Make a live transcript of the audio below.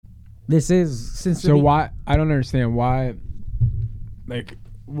This is since So why I don't understand why. Like,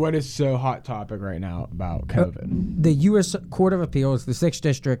 what is so hot topic right now about COVID? The U.S. Court of Appeals, the 6th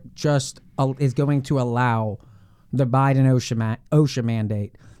District, just is going to allow the Biden OSHA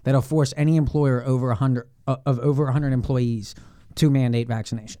mandate that'll force any employer over 100 employees to mandate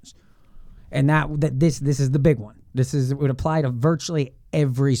vaccinations, and this is the big one. It would apply to virtually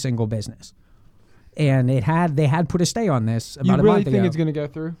every single business, and they had put a stay on this about a month ago. You really think it's going to go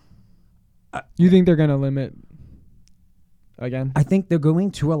through? You think they're going to limit again? I think they're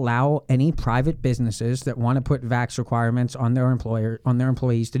going to allow any private businesses that want to put vax requirements on their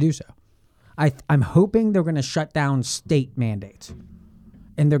employees to do so. I'm hoping they're going to shut down state mandates,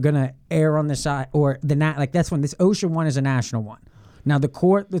 and they're going to err on the side or that's when this OSHA one is a national one. Now the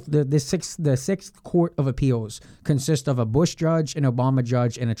court, the sixth Court of Appeals consists of a Bush judge, an Obama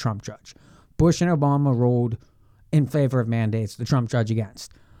judge, and a Trump judge. Bush and Obama ruled in favor of mandates. The Trump judge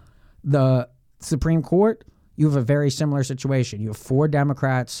against. The Supreme Court, you have a very similar situation. You have 4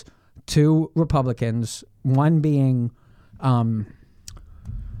 Democrats, 2 Republicans, one being, I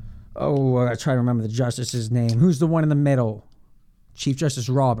try to remember the justice's name. Who's the one in the middle? Chief Justice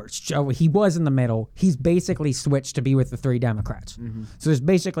Roberts. He was in the middle. He's basically switched to be with the 3 Democrats. Mm-hmm. So there's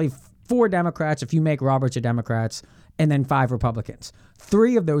basically 4 Democrats, if you make Roberts a Democrats, and then 5 Republicans.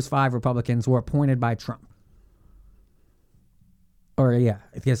 3 of those 5 Republicans were appointed by Trump.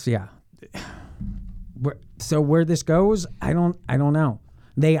 So where this goes, I don't know.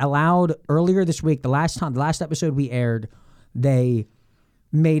 They allowed earlier this week, the last episode we aired, they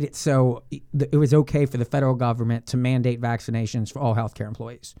made it so it was okay for the federal government to mandate vaccinations for all healthcare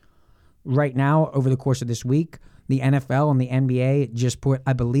employees. Right now, over the course of this week, the NFL and the NBA just put,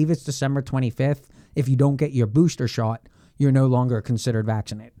 I believe it's December 25th, if you don't get your booster shot, you're no longer considered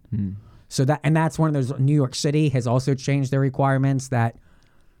vaccinated. So that's one of those. New York City has also changed their requirements that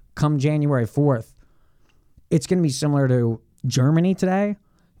come January 4th, it's going to be similar to Germany today.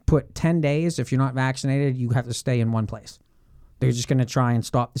 Put 10 days, if you're not vaccinated, you have to stay in one place. They're just going to try and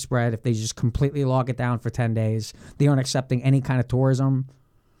stop the spread. If they just completely lock it down for 10 days, they aren't accepting any kind of tourism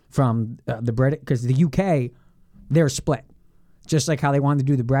from the British, because the UK, they're split. Just like how they wanted to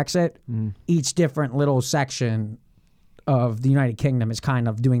do the Brexit, each different little section of the United Kingdom is kind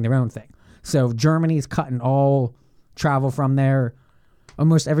of doing their own thing. So Germany's cutting all travel from there.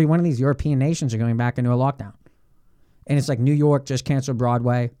 Almost every one of these European nations are going back into a lockdown. And it's like New York just canceled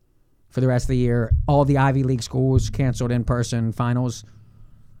Broadway for the rest of the year. All the Ivy League schools canceled in-person finals.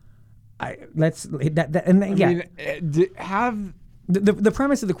 The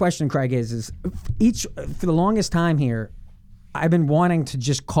premise of the question, Craig, is for the longest time here, I've been wanting to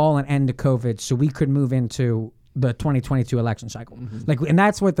just call an end to COVID so we could move into the 2022 election cycle. Mm-hmm. And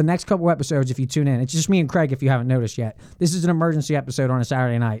that's what the next couple episodes, if you tune in, it's just me and Craig if you haven't noticed yet. This is an emergency episode on a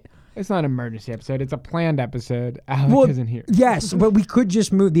Saturday night. It's not an emergency episode. It's a planned episode. Alec isn't here. Yes, but we could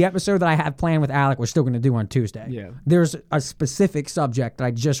just move. The episode that I have planned with Alec, we're still going to do on Tuesday. Yeah. There's a specific subject that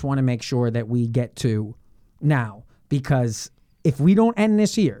I just want to make sure that we get to now, because if we don't end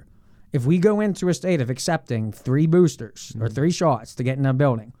this year, if we go into a state of accepting 3 boosters or 3 shots to get in a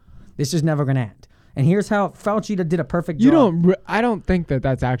building, this is never going to end. And here's how Fauci did a perfect job. I don't think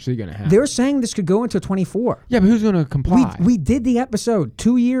that's actually going to happen. They're saying this could go into 24. Yeah, but who's going to comply? We did the episode.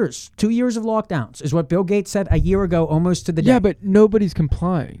 2 years. 2 years of lockdowns is what Bill Gates said a year ago, almost to the day. Yeah, but nobody's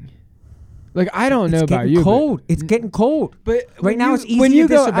complying. I don't know about you. It's getting cold. But right now it's easy to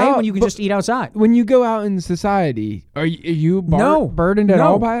disobey when you can just eat outside. When you go out in society, are you burdened at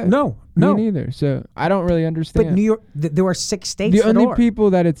all by it? No. Me neither. So I don't really understand. But New York, there are 6 states the only people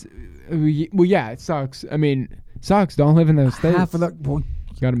that it's... Well, yeah, it sucks. I mean, sucks. Don't live in those states. You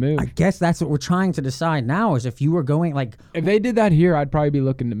got to move. I guess that's what we're trying to decide now, is if you were going if they did that here, I'd probably be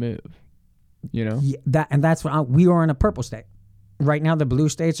looking to move. You know? Yeah, that's what we are in a purple state. Right now, the blue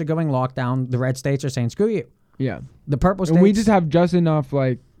states are going lockdown. The red states are saying, screw you. Yeah. The purple states... And we just have just enough,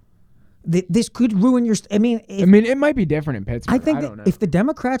 this could ruin your... it might be different in Pittsburgh. I don't know. If the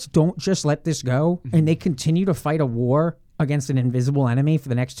Democrats don't just let this go and they continue to fight a war against an invisible enemy for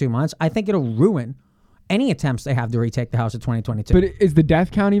the next 2 months, I think it'll ruin any attempts they have to retake the House of 2022. But is the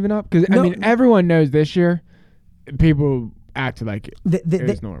death count even up? Because, everyone knows this year, people act like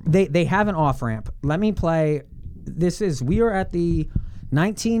it's normal. They have an off-ramp. Let me play... we are at the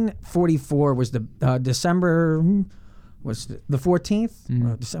 1944 was the December, was the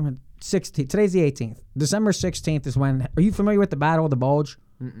 14th? December 16th. Today's the 18th. December 16th is when, are you familiar with the Battle of the Bulge?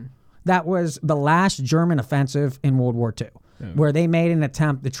 Mm-mm. That was the last German offensive in World War II, where they made an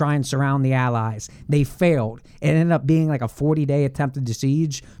attempt to try and surround the Allies. They failed. It ended up being like a 40-day attempted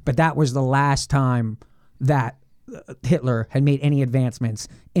siege, but that was the last time that Hitler had made any advancements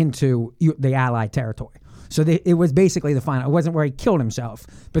into the Allied territory. So it was basically the final. It wasn't where he killed himself,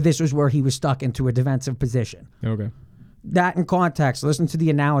 but this was where he was stuck into a defensive position. Okay. That in context, listen to the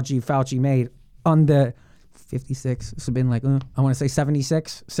analogy Fauci made on the 56, it's been like, I want to say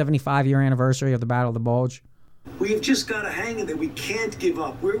 76, 75-year anniversary of the Battle of the Bulge. We have just got to hang in there. We can't give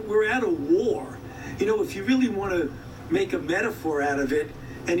up. We're at a war. You know, if you really want to make a metaphor out of it,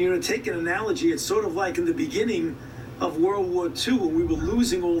 and you're going to take an analogy, it's sort of like in the beginning of World War II when we were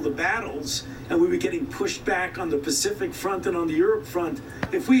losing all the battles and we were getting pushed back on the Pacific front and on the Europe front.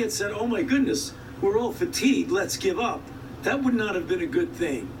 If we had said, oh my goodness, we're all fatigued, let's give up, that would not have been a good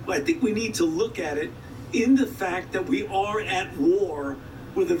thing. I think we need to look at it in the fact that we are at war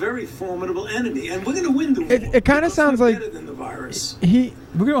with a very formidable enemy, and we're going to win the war. It kind of sounds like better than the virus. And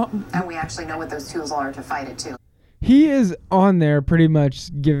we actually know what those tools are to fight it too. He is on there pretty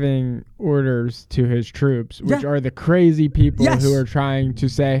much giving orders to his troops, which are the crazy people who are trying to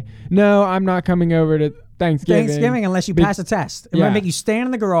say, no, I'm not coming over to Thanksgiving unless you pass a test. I'm going to make you stand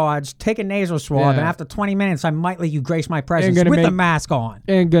in the garage, take a nasal swab, and after 20 minutes, I might let you grace my presence with the mask on.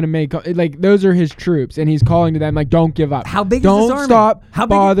 And going to make, like, those are his troops, and he's calling to them, like, don't give up. How big don't is this army? Don't stop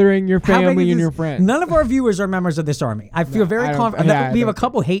bothering your family and your friends. None of our viewers are members of this army. I feel very confident. We have a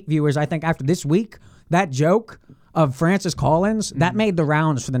couple hate viewers, I think, after this week. That joke of Francis Collins, that made the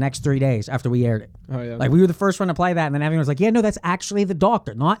rounds for the next 3 days after we aired it. Oh, yeah. Like, we were the first one to play that, and then everyone was like, yeah, no, that's actually the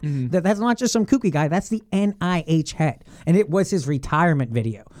doctor. That's not just some kooky guy. That's the NIH head. And it was his retirement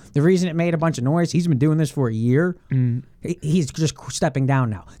video. The reason it made a bunch of noise, he's been doing this for a year. He's just stepping down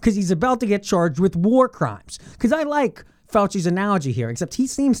now because he's about to get charged with war crimes. Because I like Fauci's analogy here, except he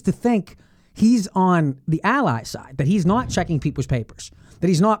seems to think he's on the ally side, that he's not checking people's papers, that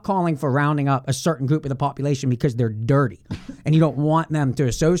he's not calling for rounding up a certain group of the population because they're dirty and you don't want them to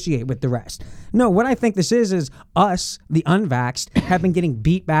associate with the rest. No, what I think this is us, the unvaxxed, have been getting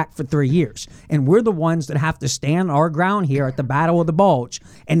beat back for 3 years. And we're the ones that have to stand our ground here at the Battle of the Bulge.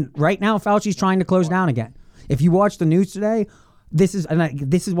 And right now, Fauci's trying to close down again. If you watch the news today, this is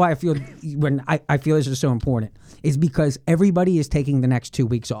why I feel I feel this is so important, is because everybody is taking the next 2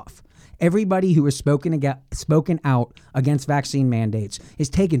 weeks off. Everybody who has spoken out against vaccine mandates is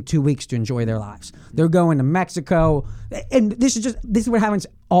taking 2 weeks to enjoy their lives. They're going to Mexico, and this is what happens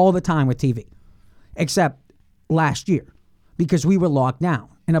all the time with TV, except last year, because we were locked down,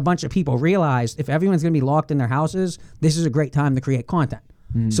 and a bunch of people realized if everyone's going to be locked in their houses, this is a great time to create content.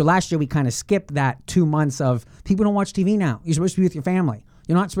 So last year we kind of skipped that 2 months of people don't watch TV now. You're supposed to be with your family.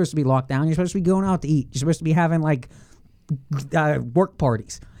 You're not supposed to be locked down. You're supposed to be going out to eat. You're supposed to be having like work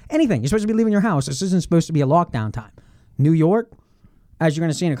parties. Anything. You're supposed to be leaving your house. This isn't supposed to be a lockdown time. New York, as you're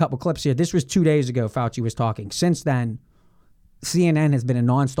going to see in a couple clips here, this was 2 days ago Fauci was talking. Since then, CNN has been a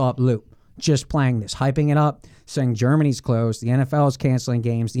nonstop loop, just playing this, hyping it up, saying Germany's closed, the NFL is canceling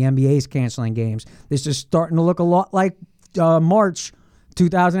games, the NBA is canceling games. This is starting to look a lot like March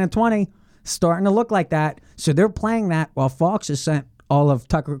 2020, starting to look like that. So they're playing that while Fox has sent all of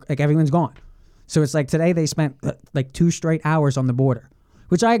Tucker, like everyone's gone. So it's like today they spent like 2 straight hours on the border.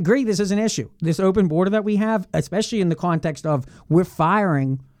 Which I agree, this is an issue. This open border that we have, especially in the context of we're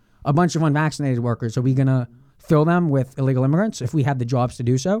firing a bunch of unvaccinated workers. Are we going to fill them with illegal immigrants if we have the jobs to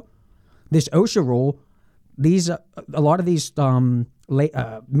do so? This OSHA rule, a lot of these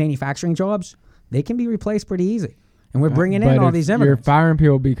manufacturing jobs, they can be replaced pretty easy. And we're bringing in all these immigrants. You're firing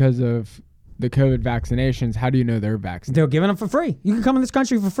people because of the COVID vaccinations. How do you know they're vaccinated? They're giving them for free. You can come in this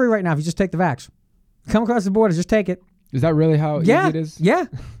country for free right now if you just take the vax. Come across the border, just take it. Is that really how easy it is? Yeah.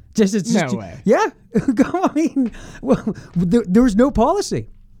 No way. Yeah. I mean, well, there's no policy.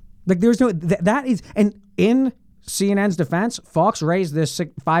 Like, there's no, that is, and in CNN's defense, Fox raised this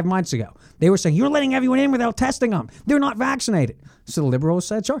 5 months ago. They were saying, you're letting everyone in without testing them. They're not vaccinated. So the liberals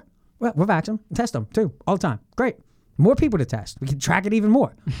said, sure, well, we'll vax them, test them too, all the time. Great. More people to test. We can track it even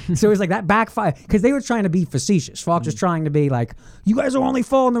more. So it was like that backfire, because they were trying to be facetious. Fox was trying to be like, you guys are only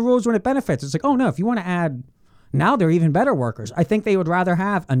following the rules when it benefits. It's like, oh no, if you want to add, now they're even better workers. I think they would rather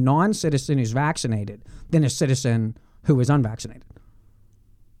have a non-citizen who's vaccinated than a citizen who is unvaccinated.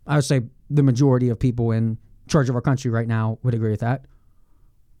 I would say the majority of people in charge of our country right now would agree with that.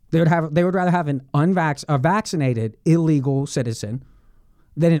 They would rather have a vaccinated illegal citizen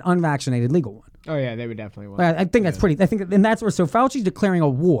than an unvaccinated legal one. Oh yeah, they would definitely want. I think that's pretty. I think, and that's where. So Fauci's declaring a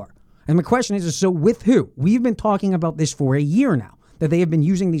war, and the question is, so with who? We've been talking about this for a year now, that they have been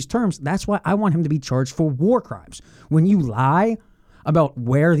using these terms. That's why I want him to be charged for war crimes. When you lie about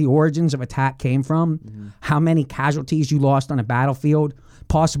where the origins of attack came from, how many casualties you lost on a battlefield,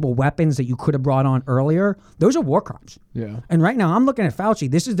 possible weapons that you could have brought on earlier, those are war crimes. Yeah. And right now, I'm looking at Fauci.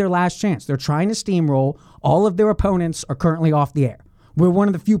 This is their last chance. They're trying to steamroll. All of their opponents are currently off the air. We're one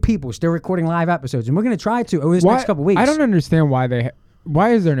of the few people still recording live episodes, and we're going to try to over this next couple of weeks. I don't understand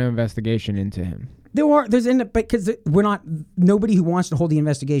why is there no investigation into him? Because nobody who wants to hold the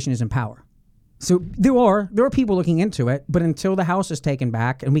investigation is in power. So there are people looking into it, but until the House is taken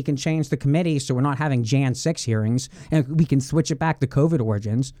back and we can change the committee so we're not having Jan 6 hearings and we can switch it back to COVID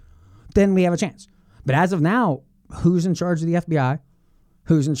origins, then we have a chance. But as of now, who's in charge of the FBI?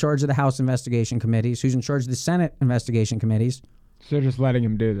 Who's in charge of the House investigation committees? Who's in charge of the Senate investigation committees? So they're just letting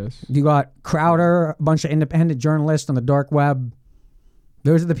him do this. You got Crowder, a bunch of independent journalists on the dark web.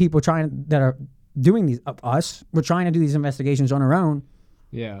 Those are the people that are doing these. Us, we're trying to do these investigations on our own.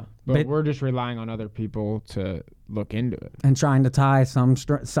 Yeah, but we're just relying on other people to look into it and trying to tie some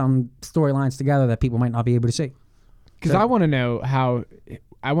storylines together that people might not be able to see. Because I want to know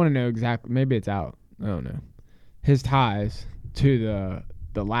exactly. Maybe it's out. I don't know his ties to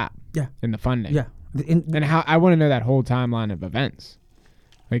the lab. Yeah, and the funding. Yeah, and how I want to know that whole timeline of events.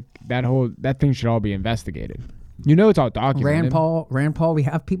 Like that thing should all be investigated. It's all documented. Rand Paul. We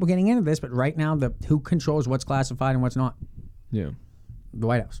have people getting into this, but right now, who controls what's classified and what's not? Yeah. The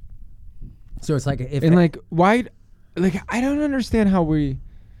White House. So it's like why? Like I don't understand how we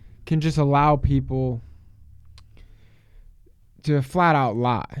can just allow people to flat out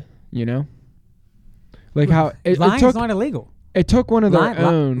lie. Like how lying's not illegal. It took one of their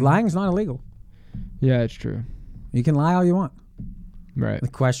own. Lying's not illegal. Yeah, it's true. You can lie all you want. Right. The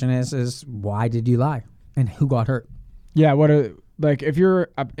question is why did you lie and who got hurt? Yeah. If you're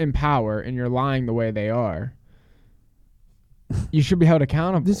in power and you're lying the way they are. You should be held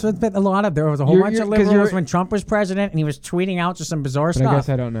accountable. There was a whole bunch of liberals when Trump was president, and he was tweeting out just some bizarre stuff. I guess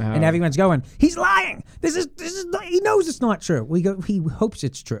I don't know how. And everyone's going, he's lying. This is. He knows it's not true. He hopes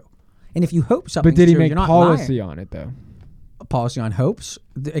it's true. And if you hope something's true, but did he make policy on it though? A policy on hopes?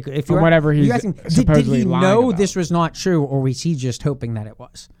 If or whatever he's supposedly did he lying know about. This was not true, or was he just hoping that it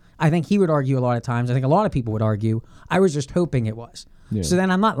was? I think he would argue a lot of times. I think a lot of people would argue, I was just hoping it was. Yeah. So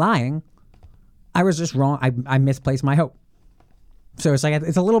then I'm not lying. I was just wrong. I misplaced my hope. So it's like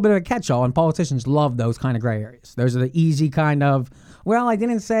it's a little bit of a catch-all, and politicians love those kind of gray areas. Those are the easy kind of, well, I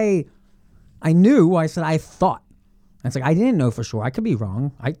didn't say I knew. I said I thought. And it's like I didn't know for sure. I could be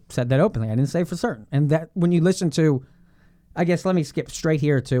wrong. I said that openly. I didn't say for certain. And that when you listen to, I guess let me skip straight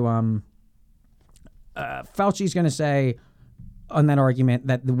here to Fauci's going to say on that argument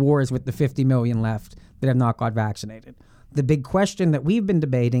that the war is with the 50 million left that have not got vaccinated. The big question that we've been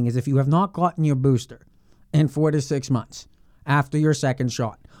debating is if you have not gotten your booster in 4 to 6 months, after your second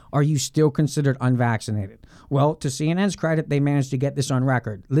shot, are you still considered unvaccinated? Well, to CNN's credit, they managed to get this on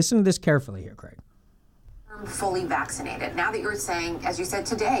record. Listen to this carefully here, Craig. Fully vaccinated. Now that you're saying, as you said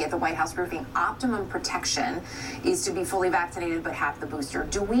today at the White House briefing, optimum protection is to be fully vaccinated but have the booster.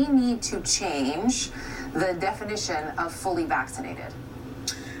 Do we need to change the definition of fully vaccinated?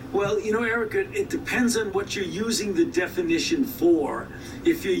 Well, Erica, it depends on what you're using the definition for.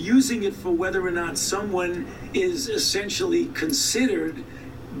 If you're using it for whether or not someone is essentially considered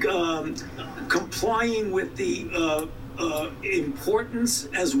complying with the importance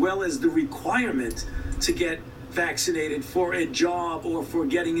as well as the requirement to get vaccinated for a job or for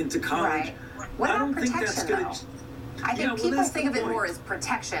getting into college, right. What about I don't protection, think that's going to... to... I think people think of it more as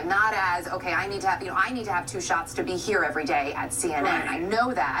protection, not as, okay, I need to have 2 shots to be here every day at CNN. Right. I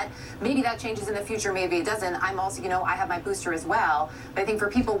know that. Maybe that changes in the future. Maybe it doesn't. I'm also, I have my booster as well. But I think for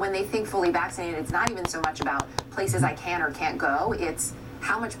people, when they think fully vaccinated, it's not even so much about places I can or can't go. It's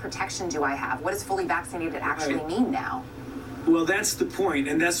how much protection do I have? What does fully vaccinated actually mean now? Well, that's the point,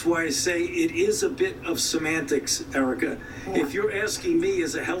 and that's why I say it is a bit of semantics, Erica. Yeah. If you're asking me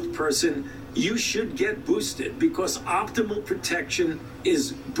as a health person, you should get boosted because optimal protection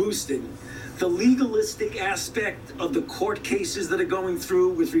is boosted. The legalistic aspect of the court cases that are going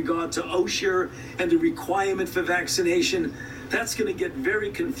through with regard to OSHA and the requirement for vaccination, that's going to get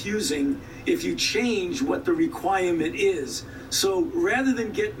very confusing if you change what the requirement is. So rather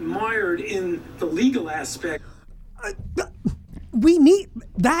than get mired in the legal aspect,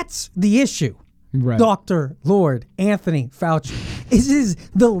 that's the issue. Right. Dr. Lord Anthony Fauci. Is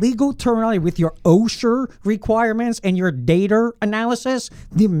the legal terminology with your OSHA requirements and your data analysis.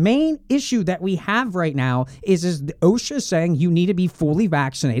 The main issue that we have right now is the OSHA saying you need to be fully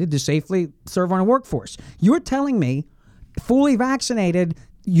vaccinated to safely serve on a workforce. You're telling me fully vaccinated,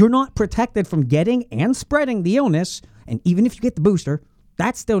 you're not protected from getting and spreading the illness. And even if you get the booster,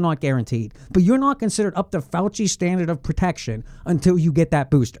 That's still not guaranteed. But you're not considered up to Fauci's standard of protection until you get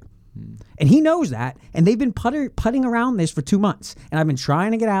that booster. And he knows that, and they've been putting around this for 2 months. And I've been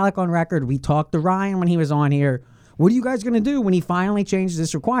trying to get Alec on record. We talked to Ryan when he was on here. What are you guys going to do when he finally changes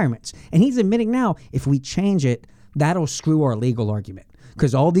his requirements? And he's admitting now, if we change it, that'll screw our legal argument.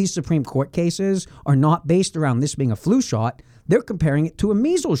 Because all these Supreme Court cases are not based around this being a flu shot. They're comparing it to a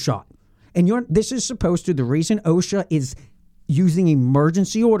measles shot. And this is supposed to, the reason OSHA is using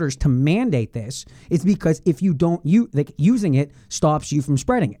emergency orders to mandate this is because if you don't, using it stops you from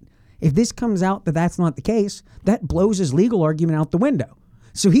spreading it. If this comes out that that's not the case, that blows his legal argument out the window.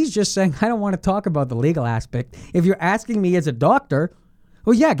 So he's just saying, I don't want to talk about the legal aspect. If you're asking me as a doctor,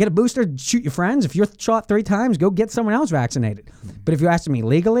 well, yeah, get a booster, shoot your friends. If you're shot 3 times, go get someone else vaccinated. But if you're asking me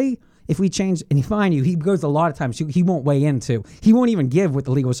legally, if we change, and find you, he goes a lot of times, he won't weigh into. He won't even give what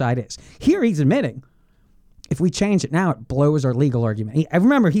the legal side is. Here he's admitting, if we change it now, it blows our legal argument. I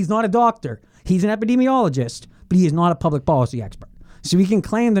remember, he's not a doctor. He's an epidemiologist, but he is not a public policy expert. So he can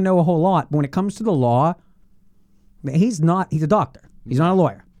claim to know a whole lot, but when it comes to the law, he's a doctor. He's not a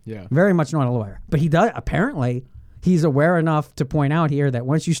lawyer. Yeah. Very much not a lawyer. But he does, apparently, he's aware enough to point out here that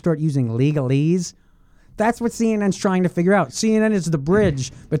once you start using legalese, that's what CNN's trying to figure out. CNN is the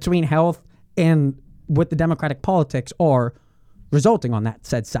bridge between health and what the Democratic politics are resulting on that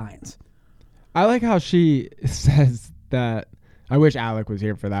said science. I like how she says that. I wish Alec was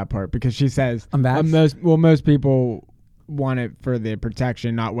here for that part, because she says most people want it for the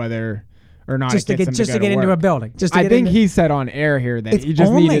protection, not whether or not just it gets to get into a building. I think he said on air here that he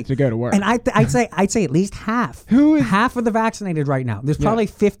just needed to go to work. And I'd say at least half. Half of the vaccinated right now? There's probably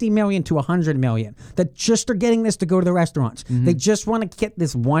 50 million to 100 million that just are getting this to go to the restaurants. Mm-hmm. They just want to get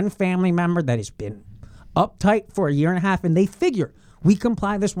this one family member that has been uptight for a year and a half, and they figure we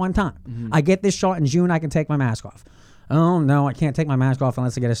comply this one time. Mm-hmm. I get this shot in June, I can take my mask off. Oh no, I can't take my mask off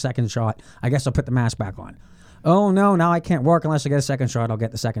unless I get a second shot. I guess I'll put the mask back on. Oh, no, now I can't work unless I get a second shot. I'll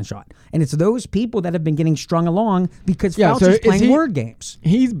get the second shot. And it's those people that have been getting strung along because Fauci's playing word games.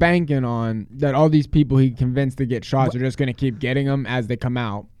 He's banking on that all these people he convinced to get shots are just going to keep getting them as they come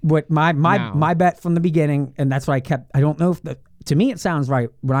out. What my bet from the beginning, and that's what I don't know if to me it sounds right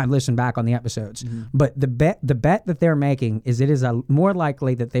when I listen back on the episodes, but the bet that they're making is it is more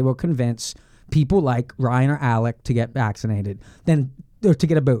likely that they will convince people like Ryan or Alec to get vaccinated or to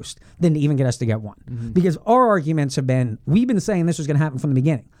get a boost than to even get us to get one. Mm-hmm. Because our arguments have been, we've been saying this was going to happen from the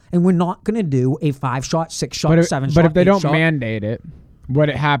beginning. And we're not going to do a 5-shot, 6-shot, 7-shot, But if they don't mandate it, what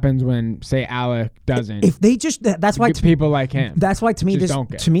happens when, say, Alec doesn't? If they just, that's why people like him. That's why to me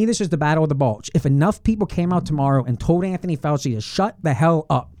this is the battle of the bulge. If enough people came out tomorrow and told Anthony Fauci to shut the hell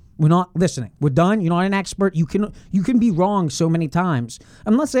up, we're not listening. We're done. You're not an expert. You can be wrong so many times.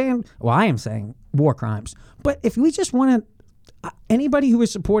 I'm not saying, I am saying war crimes. But if we just want to, anybody who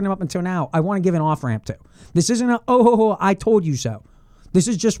is supporting him up until now, I want to give an off-ramp to. This isn't I told you so. This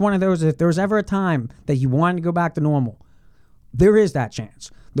is just one of those, if there was ever a time that you wanted to go back to normal, there is that chance.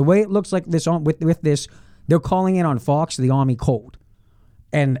 The way it looks like this with this, they're calling it on Fox the Army cold.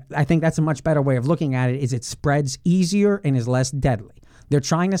 And I think that's a much better way of looking at it, is it spreads easier and is less deadly. They're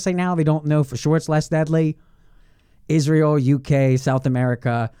trying to say now they don't know for sure it's less deadly. Israel, UK, South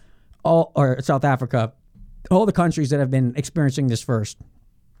America, or South Africa, all the countries that have been experiencing this first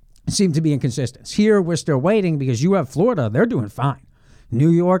seem to be inconsistent. Here, we're still waiting because you have Florida. They're doing fine. New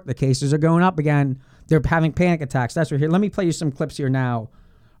York, the cases are going up again. They're having panic attacks. That's right here. Let me play you some clips here now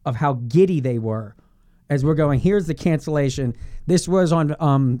of how giddy they were as we're going. Here's the cancellation. This was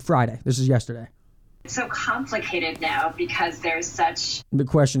on Friday. This is yesterday. It's so complicated now because there's such... The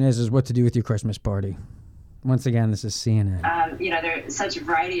question is what to do with your Christmas party. Once again, this is CNN. There's such a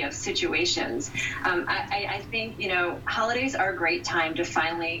variety of situations. I think, holidays are a great time to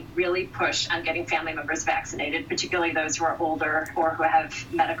finally really push on getting family members vaccinated, particularly those who are older or who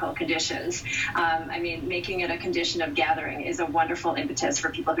have medical conditions. Making it a condition of gathering is a wonderful impetus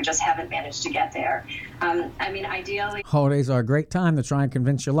for people who just haven't managed to get there. Ideally... Holidays are a great time to try and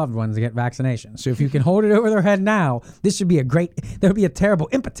convince your loved ones to get vaccinations. So if you can hold it over their head now, there would be a terrible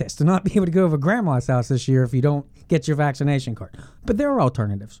impetus to not be able to go over grandma's house this year if you don't get your vaccination card. But there are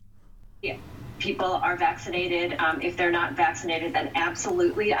alternatives. Yeah. People are vaccinated. If they're not vaccinated, then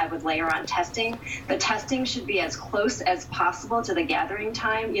absolutely I would layer on testing. The testing should be as close as possible to the gathering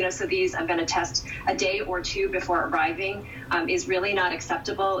time. So I'm going to test a day or two before arriving is really not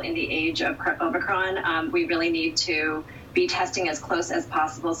acceptable in the age of Omicron. We really need to be testing as close as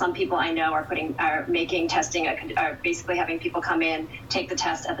possible. Some people I know are making testing, are basically having people come in, take the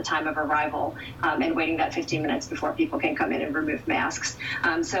test at the time of arrival, and waiting that 15 minutes before people can come in and remove masks.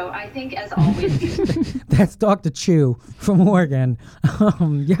 So I think, as always, that's Dr. Chu from Oregon.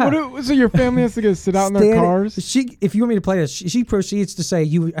 Yeah. So your family has to go sit out in their cars? If you want me to play this, she proceeds to say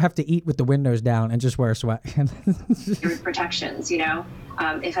you have to eat with the windows down and just wear a sweat. Protections,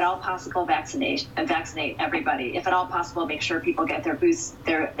 if at all possible, vaccinate everybody. If at all possible, make sure people get their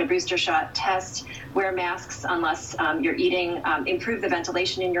booster shot, test, wear masks unless you're eating, improve the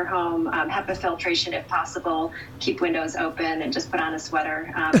ventilation in your home, HEPA filtration if possible, keep windows open, and just put on a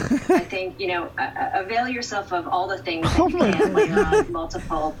sweater. I think, avail yourself of all the things that you can later on,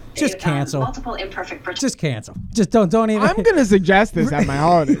 multiple imperfect protections. Just cancel. Just don't even. I'm going to suggest this at my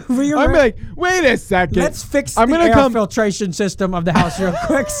holiday. I'm like, wait a second. Let's fix the air filtration system of the house real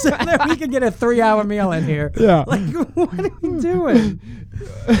quick so that we can get a 3-hour meal in here. Yeah. Like, what are we doing?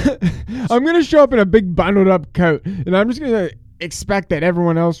 I'm going to show up in a big bundled up coat, and I'm just going to expect that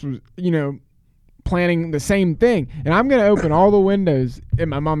everyone else was, planning the same thing. And I'm going to open all the windows in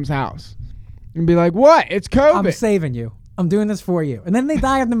my mom's house and be like, what? It's COVID. I'm saving you. I'm doing this for you. And then they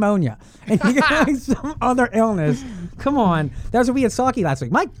die of pneumonia. And you get like some other illness. Come on. That was what we had Saki last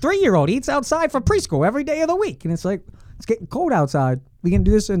week. My 3-year-old eats outside for preschool every day of the week. And it's like, it's getting cold outside. We can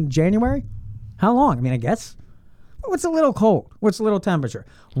do this in January? How long? I mean, I guess. What's a little cold? What's a little temperature?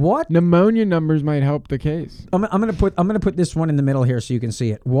 What? Pneumonia numbers might help the case. I'm gonna put this one in the middle here so you can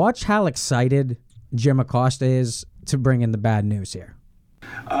see it. Watch how excited Jim Acosta is to bring in the bad news here.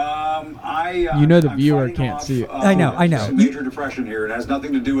 The viewer can't see it. I know. Major depression here. It has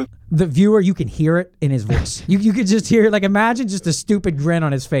nothing to do with the viewer. You can hear it in his voice. you could just hear it. Like, imagine just a stupid grin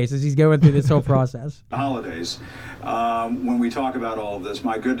on his face as he's going through this whole process. Holidays. When we talk about all of this,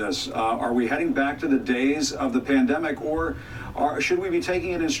 my goodness, are we heading back to the days of the pandemic, or should we be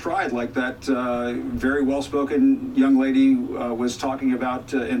taking it in stride like that very well-spoken young lady was talking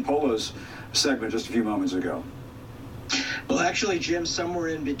about in Polo's segment just a few moments ago? Well, actually, Jim, somewhere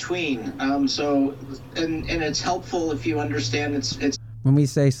in between. And it's helpful if you understand it's. When we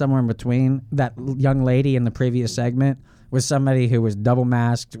say somewhere in between, that young lady in the previous segment was somebody who was double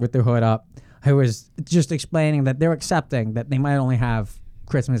masked with their hood up, who was just explaining that they're accepting that they might only have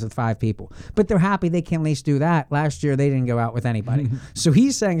Christmas with 5 people, but they're happy they can at least do that. Last year, they didn't go out with anybody. So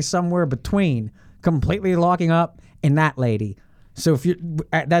he's saying somewhere between completely locking up and that lady. So if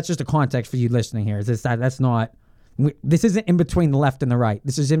that's just a context for you listening here. That's not. This isn't in between the left and the right.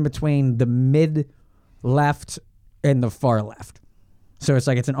 This is in between the mid left and the far left. So it's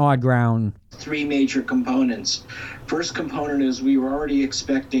an odd ground. 3 major components. First component is we were already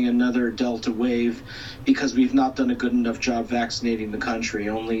expecting another Delta wave because we've not done a good enough job vaccinating the country.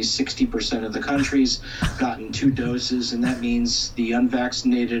 Only 60% of the country's gotten 2 doses, and that means the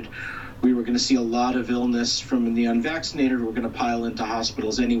unvaccinated. We were going to see a lot of illness from the unvaccinated. We're going to pile into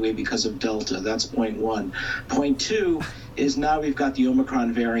hospitals anyway because of Delta. That's point 1. Point 2 is now we've got the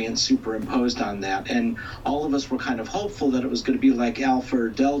Omicron variant superimposed on that. And all of us were kind of hopeful that it was going to be like Alpha or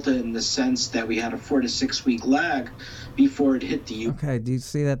Delta in the sense that we had a 4 to 6 week lag before it hit the U. Okay, do you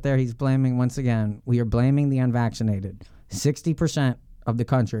see that there? He's blaming, once again, we are blaming the unvaccinated. 60% of the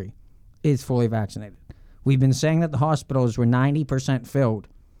country is fully vaccinated. We've been saying that the hospitals were 90% filled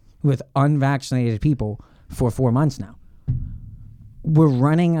with unvaccinated people for 4 months now. We're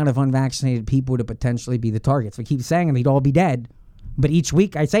running out of unvaccinated people to potentially be the targets. We keep saying they'd all be dead, but each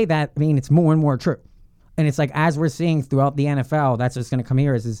week I say that, it's more and more true. And it's like, as we're seeing throughout the NFL, that's what's going to come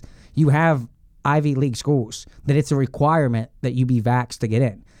here is you have Ivy League schools that it's a requirement that you be vaxxed to get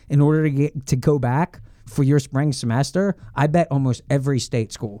in. In order to go back for your spring semester, I bet almost every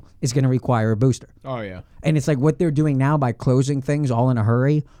state school is going to require a booster. Oh, yeah. And it's like what they're doing now by closing things all in a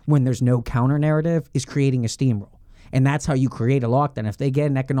hurry when there's no counter narrative is creating a steamroll. And that's how you create a lockdown. If they get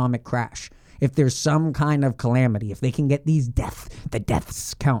an economic crash, if there's some kind of calamity, if they can get the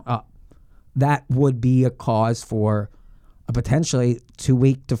deaths count up, that would be a cause for a potentially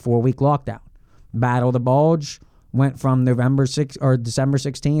 2-week to 4-week lockdown. Battle the Bulge went from December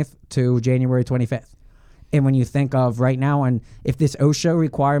 16th to January 25th. And when you think of right now, and if this OSHA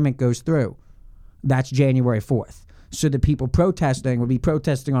requirement goes through, that's January 4th. So the people protesting would be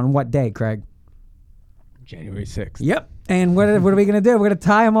protesting on what day, Craig? January 6th. Yep. And what are we going to do? We're going to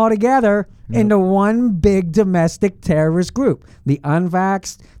tie them all together into one big domestic terrorist group. The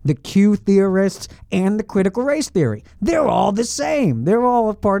unvaxxed, the Q theorists, and the critical race theory. They're all the same. They're all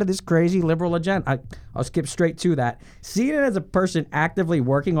a part of this crazy liberal agenda. I'll skip straight to that. Seeing it as a person actively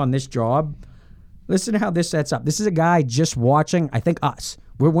working on this job, listen to how this sets up. This is a guy just watching, I think us.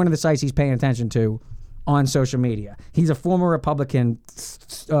 We're one of the sites he's paying attention to on social media. He's a former Republican,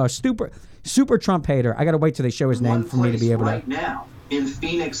 super Trump hater. I got to wait till they show his name for me to be able right to. now in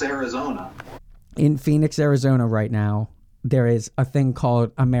Phoenix, Arizona. In Phoenix, Arizona right now, there is a thing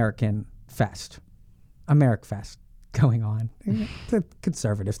called American Fest. AmericFest going on. The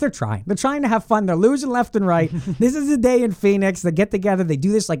conservatives, they're trying to have fun. They're losing left and right. This is a day in Phoenix. They get together. They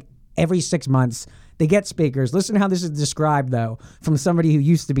do this like every 6 months. They get speakers. Listen to how this is described, though, from somebody who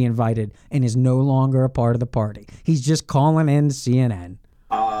used to be invited and is no longer a part of the party. He's just calling in CNN.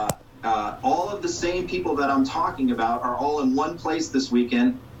 All of the same people that I'm talking about are all in one place this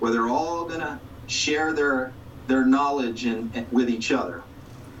weekend where they're all going to share their knowledge and with each other.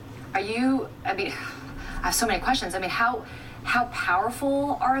 I have so many questions. I mean, how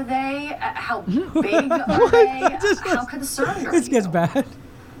powerful are they? How big are they? How concerned are This you? gets bad.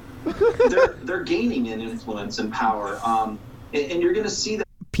 They're gaining in influence and power, and you're going to see that.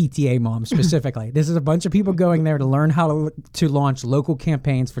 PTA moms specifically. This is a bunch of people going there to learn how to launch local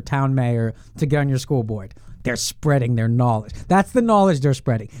campaigns for town mayor to get on your school board. They're spreading their knowledge. That's the knowledge they're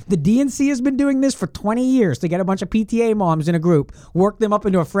spreading. The DNC has been doing this for 20 years to get a bunch of PTA moms in a group, work them up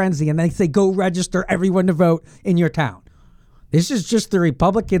into a frenzy, and then they say, go register everyone to vote in your town. This is just the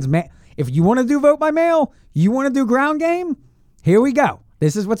Republicans. If you want to do vote by mail, you want to do ground game, here we go.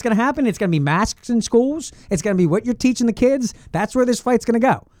 This is what's going to happen. It's going to be masks in schools. It's going to be what you're teaching the kids. That's where this fight's going to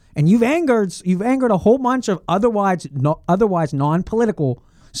go. And you've angered a whole bunch of otherwise non-political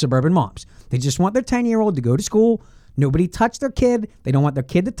suburban moms. They just want their 10-year-old to go to school. Nobody touch their kid. They don't want their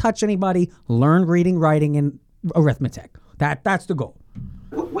kid to touch anybody. Learn reading, writing, and arithmetic. That's the goal.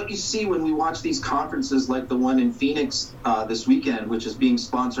 What you see when we watch these conferences like the one in Phoenix this weekend, which is being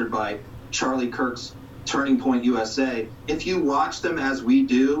sponsored by Charlie Kirk's Turning Point USA, if you watch them as we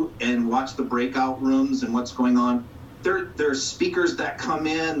do and watch the breakout rooms and what's going on, there are speakers that come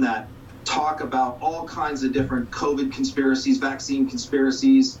in that talk about all kinds of different COVID conspiracies, vaccine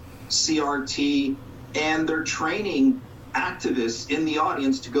conspiracies, CRT, and they're training activists in the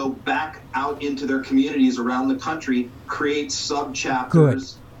audience to go back out into their communities around the country, create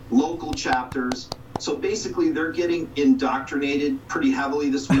sub-chapters, local chapters. So basically, they're getting indoctrinated pretty heavily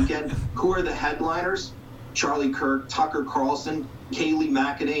this weekend. Who are the headliners? Charlie Kirk, Tucker Carlson, Kayleigh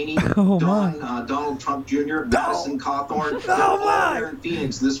McEnany, Donald Trump Jr., Madison Cawthorn. They're all here in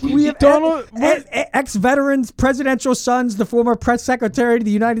Phoenix this weekend. We have ex-veterans, presidential sons, the former press secretary of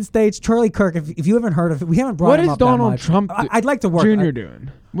the United States, Charlie Kirk. If you haven't heard of it, we haven't brought him up that much. What is Donald Trump I'd like to work. Jr.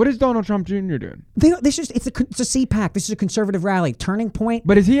 doing? What is Donald Trump Jr. doing? It's a CPAC. This is a conservative rally. Turning Point.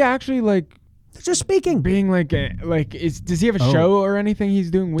 But is he actually like... They're just speaking. Being does he have a show or anything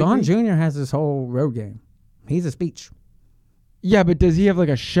he's doing weekly? Don Jr. has this whole road game. He's a speech. Yeah, but does he have like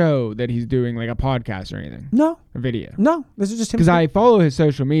a show that he's doing, like a podcast or anything? No. A video? No. This is just him. Because I follow his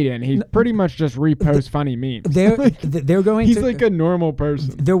social media and he pretty much just reposts funny memes. They're going he's to... like a normal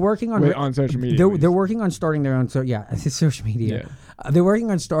person. They're working on social media. They're working on starting their own... So yeah, it's social media. Yeah. They're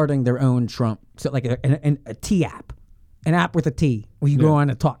working on starting their own Trump... So like a T app. An app with a T. Where you go on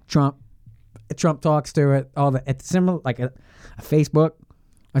and talk Trump. Trump talks to it. It's similar, like a Facebook...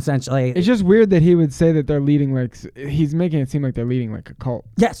 Essentially, it's just weird that he would say that they're leading he's making it seem like they're leading like a cult.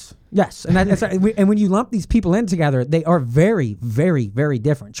 Yes, and when you lump these people in together, they are very, very, very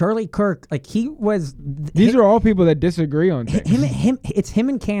different. Charlie Kirk, like he was. These are all people that disagree on things. It's him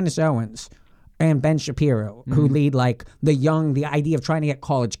and Candace Owens and Ben Shapiro who lead like the idea of trying to get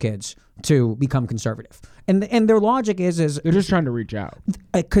college kids to become conservative. And their logic is they're just trying to reach out.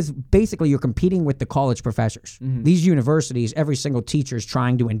 Because basically you're competing with the college professors. These universities, every single teacher is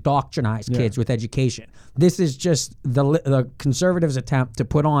trying to indoctrinize kids with education. This is just the conservatives' attempt to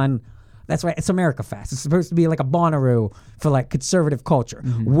put on... That's why it's America Fest. It's supposed to be like a Bonnaroo for like conservative culture.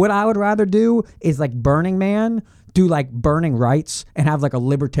 What I would rather do is like Burning Man, do like burning rights and have like a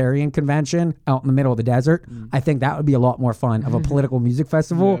libertarian convention out in the middle of the desert. I think that would be a lot more fun of a political music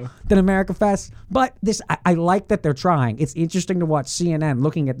festival than America Fest. But this, I like that they're trying. It's interesting to watch CNN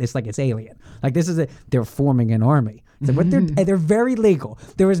looking at this like it's alien. Like they're forming an army. So what they're very legal.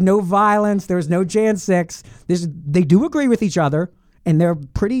 There is no violence. There is no Jan 6. They do agree with each other and they're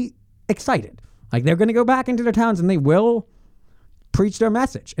pretty excited. Like they're going to go back into their towns and they will preach their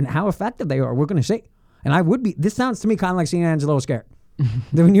message. And how effective they are, we're going to see. And this sounds to me kind of like CNN's a little scared.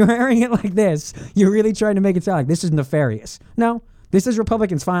 When you're hearing it like this, you're really trying to make it sound like this is nefarious. No, this is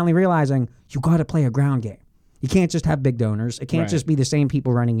Republicans finally realizing you got to play a ground game. You can't just have big donors. It can't just be the same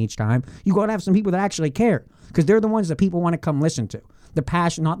people running each time. You got to have some people that actually care because they're the ones that people want to come listen to. The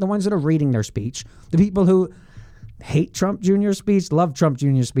passion, not the ones that are reading their speech. The people who hate Trump Jr.'s speech, love Trump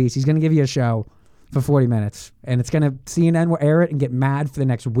Jr.'s speech. He's going to give you a show for 40 minutes. And CNN will air it and get mad for the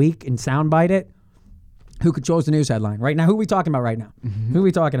next week and soundbite it. Who controls the news headline right now? Who are we talking about right now? Who are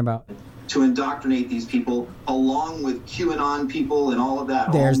we talking about? To indoctrinate these people, along with QAnon people and all of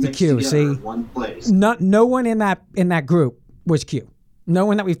that. There's all the mixed Q. together See, in one place. no one in that group was Q. No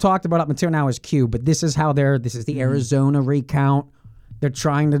one that we've talked about up until now is Q. But this is how this is the Arizona recount. They're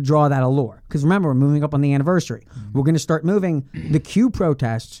trying to draw that allure. Because remember, we're moving up on the anniversary. We're going to start moving. The Q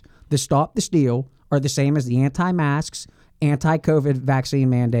protests, the Stop the Steal, are the same as the anti-masks, anti-COVID vaccine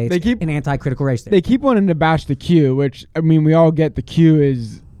mandates, and anti-critical race theory. They keep wanting to bash the Q, which, I mean, we all get the Q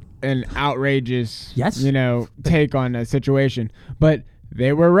is an outrageous, take on a situation. But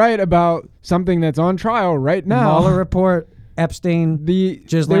they were right about something that's on trial right now. Mueller report, Epstein, they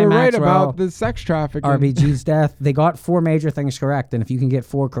Ghislaine were right Maxwell, about the sex trafficking. RBG's death. They got 4 major things correct, and if you can get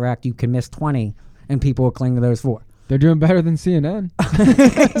 4 correct, you can miss 20, and people will cling to those 4. They're doing better than CNN.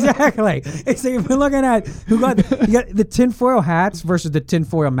 Exactly. It's like we're looking at you got the tinfoil hats versus the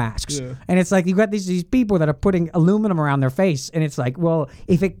tinfoil masks, and it's like you got these people that are putting aluminum around their face, and it's like, well,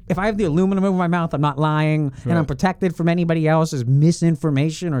 if I have the aluminum over my mouth, I'm not lying, and I'm protected from anybody else's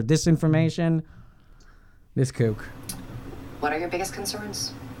misinformation or disinformation. This kook. What are your biggest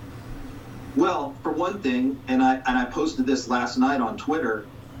concerns? Well, for one thing, and I posted this last night on Twitter,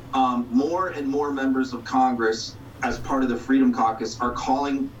 more and more members of Congress, as part of the Freedom Caucus, are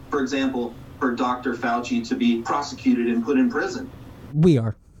calling, for example, for Dr. Fauci to be prosecuted and put in prison. We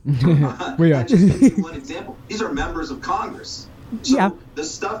are. We are. Just give you one example. These are members of Congress. So the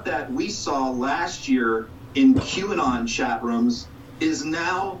stuff that we saw last year in QAnon chat rooms is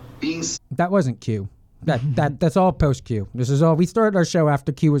now being... That wasn't Q. That's all post Q. This is all. We started our show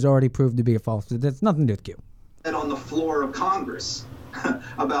after Q was already proved to be a false. That's nothing to do with Q. And on the floor of Congress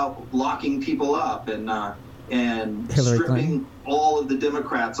about locking people up and Hillary stripping Clinton. all of the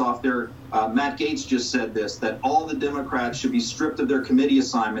Democrats off their... Matt Gaetz just said this, that all the Democrats should be stripped of their committee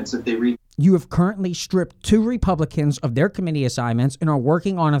assignments if they reach... You have currently stripped 2 Republicans of their committee assignments and are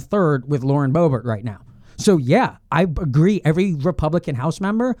working on a 3rd with Lauren Boebert right now. So, yeah, I agree. Every Republican House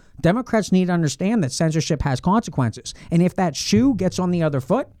member, Democrats need to understand that censorship has consequences. And if that shoe gets on the other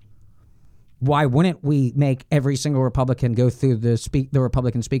foot, why wouldn't we make every single Republican go through the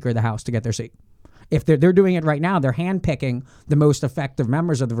Republican Speaker of the House to get their seat? If they're doing it right now, they're handpicking the most effective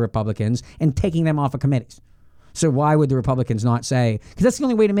members of the Republicans and taking them off of committees. So why would the Republicans not say, because that's the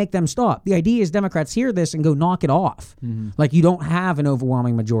only way to make them stop. The idea is Democrats hear this and go knock it off. Like you don't have an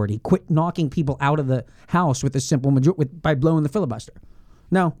overwhelming majority. Quit knocking people out of the House with a simple majority by blowing the filibuster.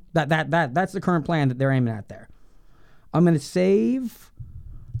 No, that's the current plan that they're aiming at there. I'm going to save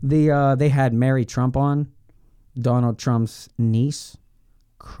they had Mary Trump on, Donald Trump's niece.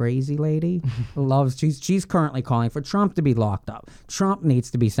 Crazy lady she's currently calling for Trump to be locked up. Trump needs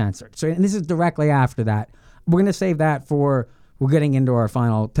to be censored. So, and this is directly after that. We're going to save that we're getting into our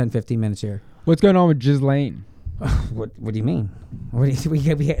final 10-15 minutes here. What's going on with Ghislaine? What do you mean? The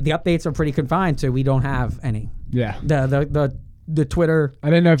updates are pretty confined, so we don't have any. Yeah. The Twitter I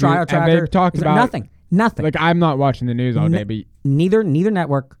didn't know if trial tracker. They've talked about nothing. Like I'm not watching the news all day, but neither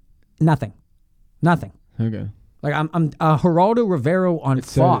network. Nothing. Okay. Like I'm Geraldo Rivero on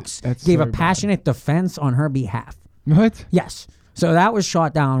Fox gave a passionate defense on her behalf. What? Yes. So that was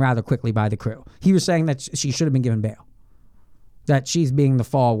shot down rather quickly by the crew. He was saying that she should have been given bail. That she's being the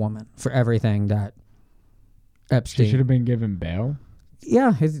fall woman for everything that Epstein. She should have been given bail?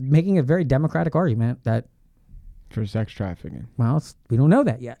 Yeah, he's making a very democratic argument that... For sex trafficking. Well, we don't know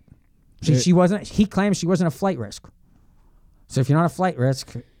that yet. She wasn't... He claims she wasn't a flight risk. So if you're not a flight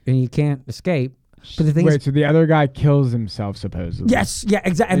risk and you can't escape... But the thing is, so the other guy kills himself, supposedly. Yes, yeah,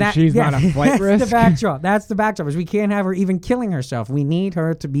 exactly. And she's not a flight risk? That's the backdrop. Is we can't have her even killing herself. We need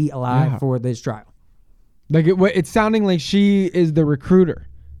her to be alive for this trial. Like it's sounding like she is the recruiter.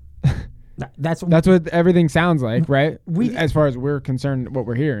 That's what everything sounds like, right? As far as we're concerned, what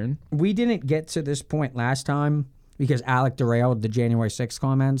we're hearing. We didn't get to this point last time because Alec derailed the January 6th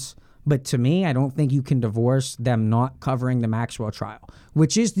comments. But to me, I don't think you can divorce them not covering the Maxwell trial,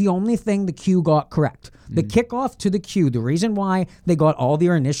 which is the only thing the Q got correct. The kickoff to the Q, the reason why they got all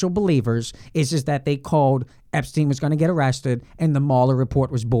their initial believers is that they called Epstein was going to get arrested and the Mueller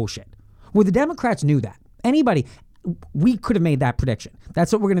report was bullshit. Well, the Democrats knew that. Anybody, we could have made that prediction.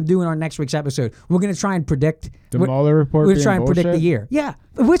 That's what we're going to do in our next week's episode. We're going to try and predict the Mueller report. We're going to try and predict the year. Yeah,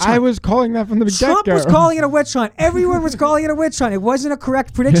 witch hunt. I was calling that from the get-go. Trump was calling it a witch hunt. Everyone was calling it a witch hunt. It wasn't a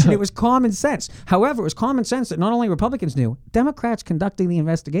correct prediction. It was common sense. However, it was common sense that not only Republicans knew, Democrats conducting the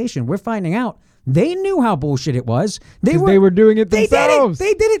investigation. We're finding out they knew how bullshit it was. They were doing it themselves.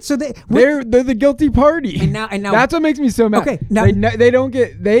 They did it. So they're the guilty party. And now that's what makes me so mad. Okay, now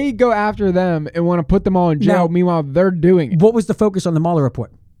they go after them and want to put them all in jail. Meanwhile, they're doing it. What was the focus on the Mueller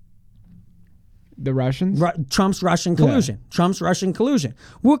report? The Russians? Trump's Russian collusion. Trump's Russian collusion.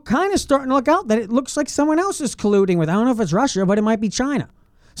 We're kind of starting to look out that it looks like someone else is colluding with, I don't know if it's Russia, but it might be China.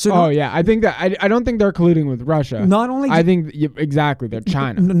 So I think that I don't think they're colluding with Russia. Not only exactly, they're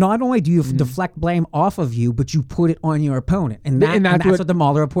China. Not only do you deflect blame off of you, but you put it on your opponent, and that's what the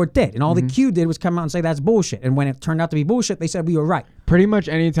Mueller report did. And all the Q did was come out and say that's bullshit. And when it turned out to be bullshit, they said we were right. Pretty much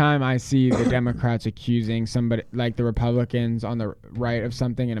anytime I see the Democrats accusing somebody, like the Republicans on the right, of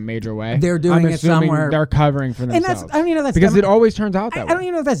something in a major way, they're doing it somewhere. They're covering for themselves. And that's, I don't even know that's because it always turns out that way. I don't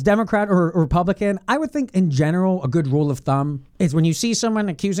even know if that's Democrat or Republican. I would think in general a good rule of thumb is when you see someone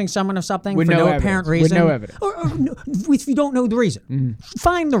accusing someone of something with for no evidence. apparent reason, with no evidence, or if you don't know the reason,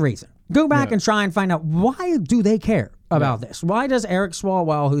 find the reason. Go back and try and find out why do they care about this. Why does Eric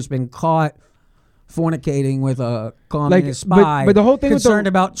Swalwell, who's been caught fornicating with a communist spy, but the whole thing concerned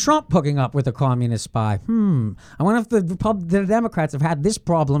about Trump hooking up with a communist spy? I wonder if the Democrats have had this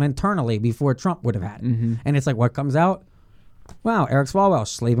problem internally before Trump would have had it. And it's like, what comes out? Wow, Eric Swalwell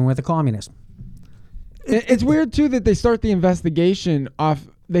sleeping with a communist. It's weird too that they start the investigation off.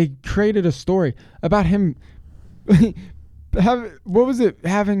 They created a story about him. What was it?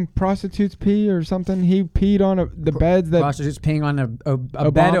 Having prostitutes pee or something? He peed on the beds that prostitutes peeing on a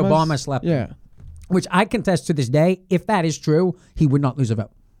bed Obama slept in. Yeah. Which I contest to this day. If that is true, he would not lose a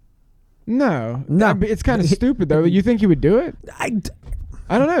vote. No. It's kind of He- stupid though. You think he would do it?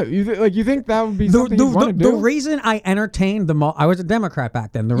 I don't know. You think that would be something you'd want to do? The reason I entertained I was a Democrat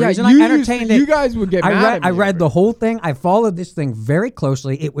back then. The Yeah, reason you I entertained you guys would get mad at me I read over the it. whole thing. I followed this thing very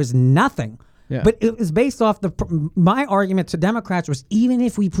closely. It was nothing. Yeah. But it was based off my argument to Democrats was, even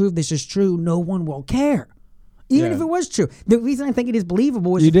if we prove this is true, no one will care. Even if it was true. The reason I think it is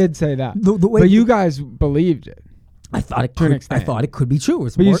believable is You did say that. The way but you guys believed it. I thought it to an could. I extent. thought it could be true.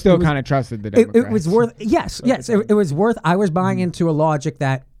 But you still kind of trusted the Democrats. It was worth. Yes. It was worth. I was buying into a logic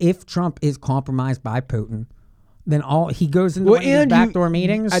that if Trump is compromised by Putin, then he goes into one of these backdoor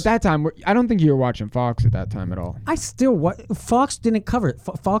meetings. At that time, I don't think you were watching Fox at that time at all. Fox didn't cover it.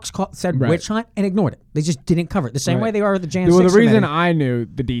 Fox said Right. witch hunt and ignored it. They just didn't cover it. The same Right. way they are with the Jan Well, 6 the reason committee. I knew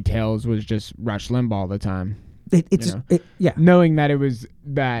the details was just Rush Limbaugh all the time. Yeah. Knowing that it was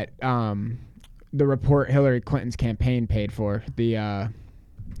that the report Hillary Clinton's campaign paid for.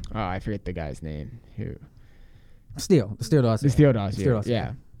 I forget the guy's name. The Steele dossier. The Steele dossier.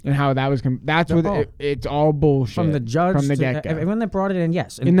 Yeah. And how that was, that's what it's all bullshit. From the judge from the to get-go. when they brought it in,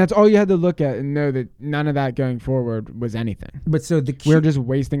 yes. And that's all you had to look at and know that none of that going forward was anything. But so we're just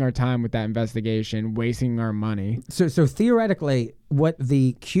wasting our time with that investigation, wasting our money. So theoretically, what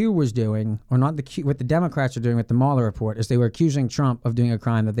the Q was doing, or not the Q, what the Democrats are doing with the Mueller report, is they were accusing Trump of doing a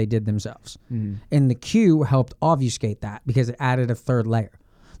crime that they did themselves. And the Q helped obfuscate that because it added a third layer.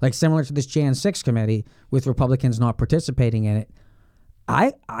 Like similar to this Jan 6 committee with Republicans not participating in it.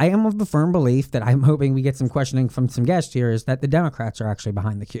 I am of the firm belief that I'm hoping we get some questioning from some guests here is that the Democrats are actually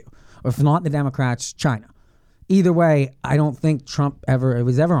behind the Q. Or if not the Democrats, China. Either way, I don't think Trump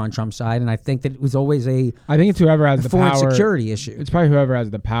was ever on Trump's side, and I think that it was always I think it's whoever has the foreign power. security issue. It's probably whoever has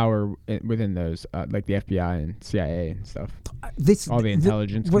the power within those, like the FBI and CIA and stuff. All the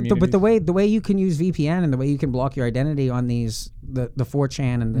intelligence communities. But the way you can use VPN and the way you can block your identity on these the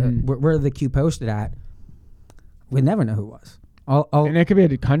 4chan and where the Q posted at, we never know who it was. And it could be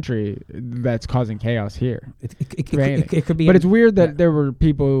a country that's causing chaos here. It could be. But it's weird that there were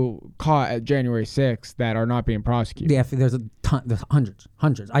people caught at January 6th that are not being prosecuted. Yeah, there's a ton, there's hundreds.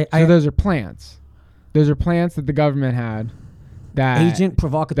 Those are plants. Those are plants that the government had. That agent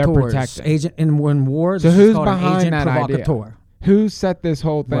provocateurs. They're protecting. Agent in wars. So who's behind agent that provocateur. idea? Who set this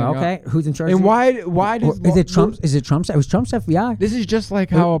whole thing up? Who's in charge? And why does is it Trump's? Is it Trump's? It was Trump's FBI. This is just like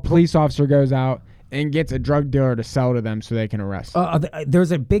how a police officer goes out and gets a drug dealer to sell to them so they can arrest him.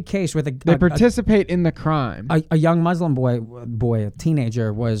 There's a big case with they participate in the crime. A young Muslim boy, a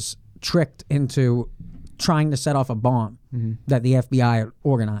teenager, was tricked into trying to set off a bomb that the FBI had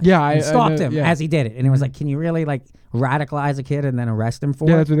organized. Yeah, and stopped him yeah. as he did it. And it was like, can you really radicalize a kid and then arrest him for it?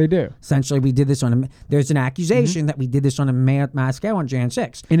 Yeah, that's what they do. Essentially, we did this there's an accusation that we did this on a mass scale on Jan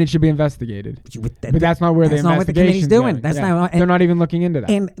 6. And it should be investigated. But that's not where the not what the committee's doing. That's not. They're not even looking into that.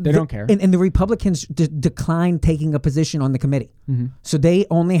 And they don't care. And the Republicans declined taking a position on the committee. So they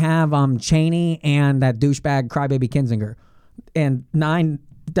only have Cheney and that douchebag crybaby Kinzinger and 9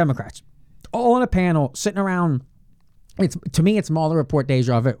 Democrats all on a panel sitting around. To me, it's Mueller report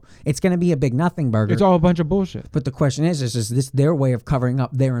deja vu. It's going to be a big nothing burger. It's all a bunch of bullshit. But the question is this their way of covering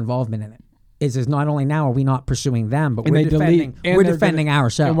up their involvement in it? Is not only now are we not pursuing them, but we're defending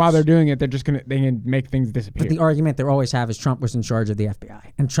ourselves. And while they're doing it, they can make things disappear. But the argument they always have is Trump was in charge of the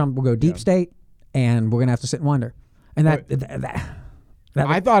FBI, and Trump will go deep state, and we're going to have to sit and wonder. And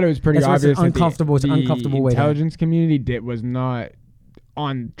I thought it was pretty that's why obvious. It's uncomfortable. It's the an uncomfortable way. Intelligence community was not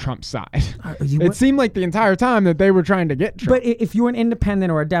on Trump's side. You It seemed like the entire time that they were trying to get Trump. But if you're an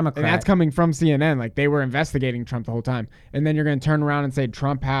independent or a Democrat, And that's coming from CNN. Like, they were investigating Trump the whole time. And then you're going to turn around and say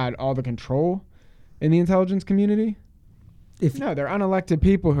Trump had all the control in the intelligence community? No, they're unelected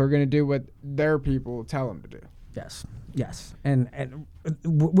people who are going to do what their people tell them to do. Yes. And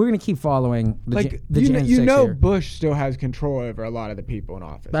we're going to keep following the Jan 6 here. Bush still has control over a lot of the people in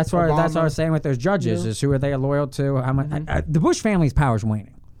office. That's what I was saying with those judges is who are they loyal to? How much the Bush family's power is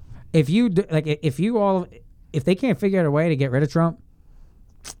waning. If they can't figure out a way to get rid of Trump,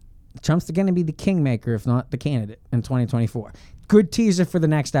 Trump's going to be the kingmaker, if not the candidate, in 2024. Good teaser for the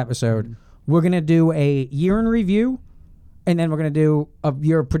next episode. We're going to do a year in review, and then we're going to do a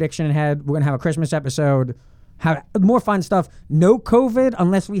year prediction ahead. We're going to have a Christmas episode. Have more fun stuff. No COVID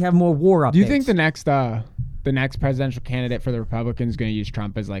unless we have more war updates. Do you think the next presidential candidate for the Republicans is going to use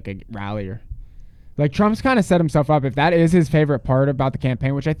Trump as like a rallier? Like, Trump's kind of set himself up. If that is his favorite part about the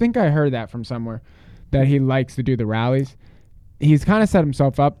campaign, which I think I heard that from somewhere, that he likes to do the rallies. He's kind of set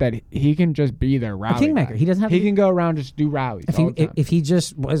himself up that he can just be their rally. A kingmaker. Guy. He doesn't have. He can go around just do rallies. If he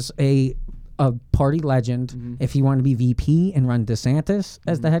just was a party legend, if he wanted to be VP and run DeSantis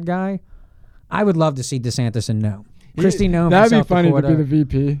as the head guy, I would love to see DeSantis in Nome. Kristi Noem. That'd be funny to be the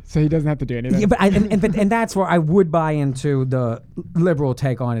VP, so he doesn't have to do anything. Yeah, but that's where I would buy into the liberal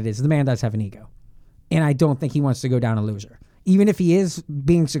take on it. Is the man does have an ego, and I don't think he wants to go down a loser. Even if he is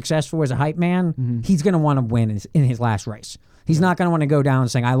being successful as a hype man, he's going to want to win in his last race. He's not going to want to go down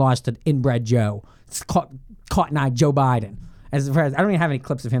saying, I lost to inbred Joe, cotton-eyed Joe Biden. I don't even have any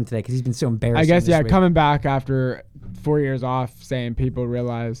clips of him today because he's been so embarrassing. I guess, this week. Coming back after 4 years off, saying people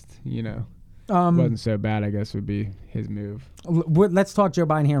realized, wasn't so bad, I guess would be his move. Let's talk Joe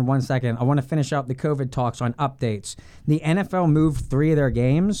Biden here in 1 second. I want to finish up the COVID talks on updates. The NFL moved 3 of their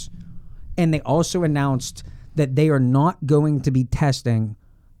games, and they also announced that they are not going to be testing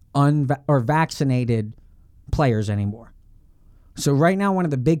vaccinated players anymore. So right now, one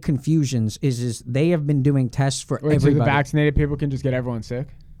of the big confusions is they have been doing tests for everybody. So the vaccinated people can just get everyone sick?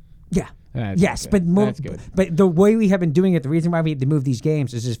 Yeah. That's but good. But the way we have been doing it, the reason why we had to move these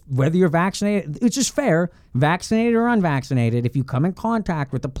games is just whether you're vaccinated, it's just fair, vaccinated or unvaccinated. If you come in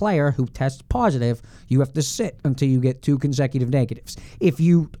contact with a player who tests positive, you have to sit until you get 2 consecutive negatives. If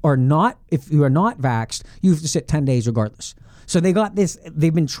you are not vaxxed, you have to sit 10 days regardless. So they got this.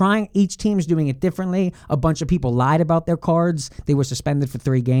 They've been trying. Each team's doing it differently. A bunch of people lied about their cards. They were suspended for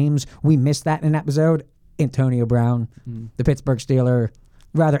 3 games. We missed that in an episode. Antonio Brown, the Pittsburgh Steeler,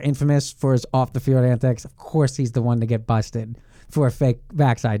 rather infamous for his off-the-field antics. Of course, he's the one to get busted for a fake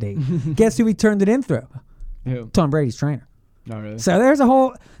vax ID. Guess who he turned it in through? Who? Tom Brady's trainer. Not really. So there's a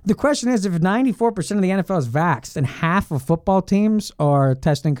whole. The question is, if 94% of the NFL is vaxxed and half of football teams are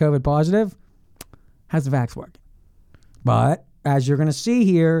testing COVID positive, how's the vax work? But as you're going to see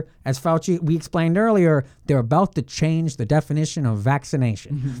here, as Fauci, we explained earlier, they're about to change the definition of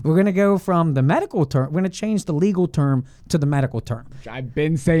vaccination. We're going to go from the medical term, we're going to change the legal term to the medical term. I've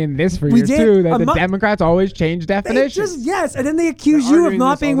been saying this for years too, that the Democrats always change definitions. Yes, and then they accuse you of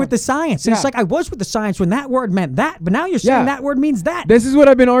not being with the science. And it's like, I was with the science when that word meant that, but now you're saying that word means that. This is what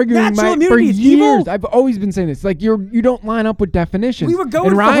I've been arguing for years. Evil? I've always been saying this. Like, you don't line up with definitions. We were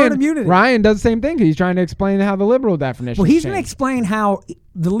going for herd immunity. Ryan does the same thing. He's trying to explain how the liberal definition. Well, he's going to explain how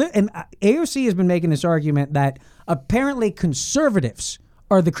and AOC has been making this argument that apparently conservatives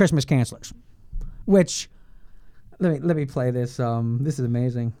are the Christmas cancelers. Which let me play this. This is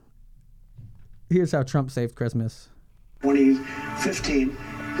amazing. Here's how Trump saved Christmas. 2015,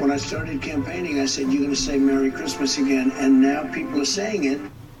 when I started campaigning, I said, you're going to say Merry Christmas again. And now people are saying it.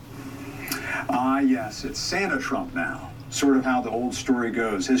 Yes, it's Santa Trump now. Sort of how the old story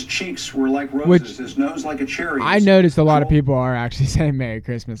goes. His cheeks were like roses, his nose like a cherry. I noticed a lot of people are actually saying Merry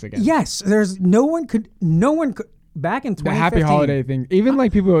Christmas again. Yes, no one could back in 2015. The Happy Holiday thing. Even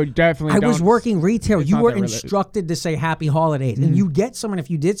like people who definitely I was working retail. You were religious. Instructed to say Happy Holidays. And you get someone, if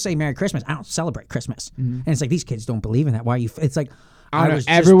you did say Merry Christmas, I don't celebrate Christmas. And it's like, these kids don't believe in that. Why are you? It's like, I was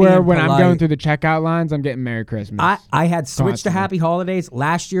everywhere when I'm going through the checkout lines, I'm getting Merry Christmas. I had switched to Happy Holidays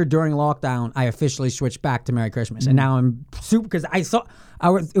last year during lockdown. I officially switched back to Merry Christmas, and now I'm super because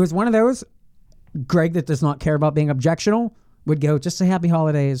it was one of those. Greg that does not care about being objectional would go just say Happy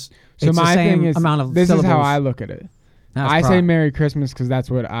Holidays. So it's my the same thing is, amount of this syllables. is how I look at it. I say Merry Christmas because that's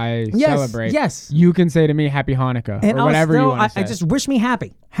what I celebrate. Yes. You can say to me Happy Hanukkah or whatever you want to say. I just wish me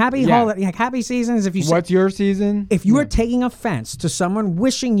happy holiday, like happy seasons. If you What's your season? If you are taking offense to someone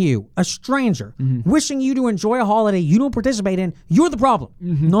wishing you, a stranger, wishing you to enjoy a holiday you don't participate in, you're the problem.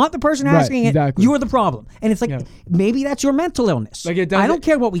 Not the person asking it. You're the problem. And it's like maybe that's your mental illness. Like I don't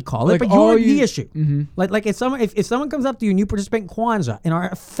care what we call it, but you're the issue. Like if someone comes up to you and you participate in Kwanzaa and are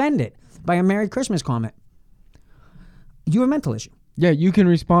offended by a Merry Christmas comment, you have a mental issue. Yeah, you can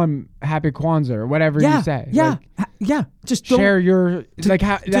respond Happy Kwanzaa or whatever you say. Yeah, just share your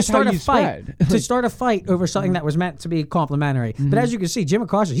that's how you spread. To start a fight over something that was meant to be complimentary. But as you can see, Jim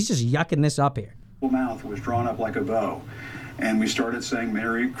Acosta, he's just yucking this up here. Mouth was drawn up like a bow, and we started saying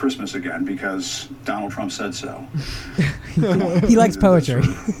Merry Christmas again because Donald Trump said so. He likes poetry.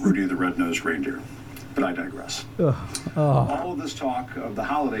 Rudy the Red-Nosed Reindeer. But I digress. All of this talk of the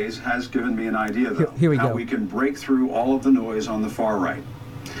holidays has given me an idea, though, how we can break through all of the noise on the far right.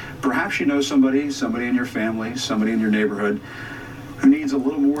 Perhaps you know somebody in your family, somebody in your neighborhood who needs a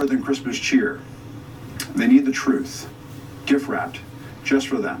little more than Christmas cheer. They need the truth, gift wrapped, just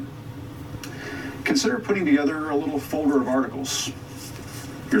for them. Consider putting together a little folder of articles.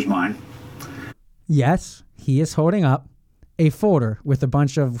 Here's mine. Yes, he is holding up a folder with a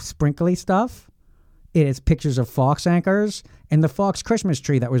bunch of sprinkly stuff. It is pictures of Fox anchors and the Fox Christmas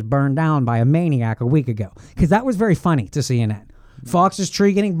tree that was burned down by a maniac a week ago. Because that was very funny to CNN. Fox's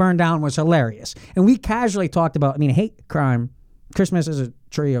tree getting burned down was hilarious. And we casually talked about, hate crime. Christmas is a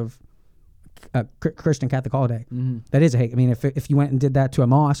tree of a Christian Catholic holiday. That is a hate. If you went and did that to a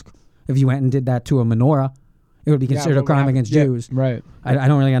mosque, if you went and did that to a menorah, it would be considered a crime against Jews. Right. I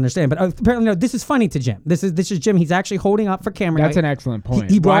don't really understand. But apparently, no, this is funny to Jim. This is Jim. He's actually holding up for camera. That's an excellent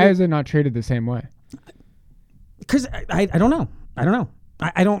point. Why is it not treated the same way? Because I don't know. I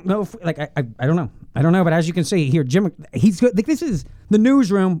don't know if I don't know. I don't know. But as you can see here, Jim, he's good. This is the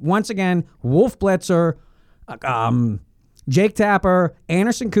newsroom once again. Wolf Blitzer, Jake Tapper,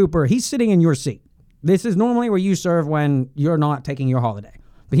 Anderson Cooper. He's sitting in your seat. This is normally where you serve when you're not taking your holiday.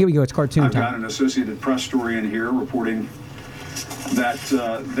 But here we go. It's cartoon time. I've got an Associated Press story in here reporting that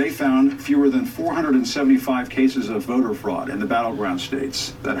they found fewer than 475 cases of voter fraud in the battleground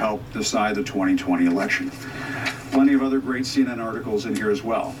states that helped decide the 2020 election. Plenty of other great CNN articles in here as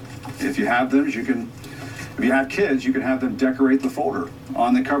well. If you have them, if you have kids, you can have them decorate the folder.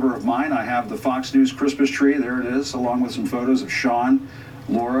 On the cover of mine, I have the Fox News Christmas tree. There it is, along with some photos of Sean,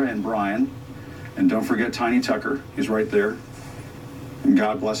 Laura, and Brian. And don't forget Tiny Tucker. He's right there. And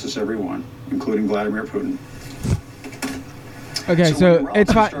God bless us, everyone, including Vladimir Putin. Okay, so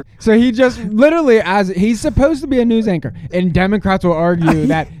it's fine. So he just literally, as he's supposed to be a news anchor, and Democrats will argue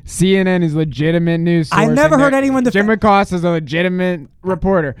that CNN is legitimate news source. I never heard anyone defend. Jim Acosta is a legitimate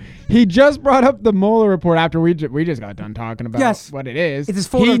reporter. He just brought up the Mueller report after we just got done talking about what it is. It's his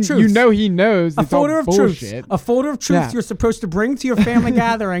folder of truth. You know he knows a it's folder all of bullshit. Truth. A folder of truth you're supposed to bring to your family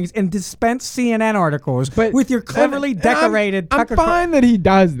gatherings and dispense CNN articles with your cleverly decorated Tucker. I'm fine that he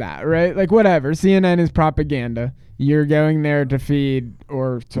does that, right? Like whatever. CNN is propaganda. You're going there to feed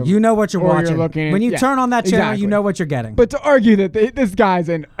or to... You know what you're watching. When you turn on that channel, exactly. You know what you're getting. But to argue that this guy's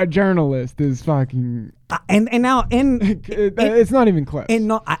a journalist is fucking... And now... it's not even close.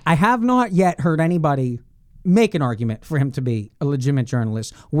 I have not yet heard anybody make an argument for him to be a legitimate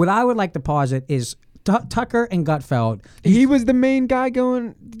journalist. What I would like to posit is Tucker and Gutfeld. He was the main guy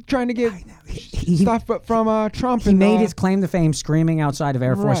trying to get stuff from Trump. He made his claim to fame screaming outside of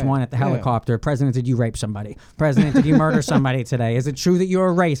Air Force One at the helicopter. President, did you rape somebody? President, did you murder somebody today? Is it true that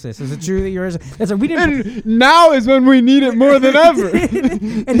you're a racist? Is it true that you're... And now is when we need it more than ever.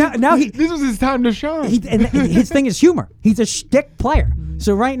 And now this was his time to shine. And his thing is humor. He's a shtick player.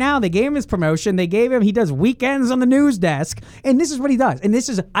 So right now they gave him his promotion. He does weekends on the news desk. And this is what he does. And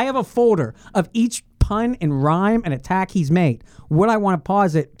I have a folder of each pun and rhyme and attack he's made. What I want to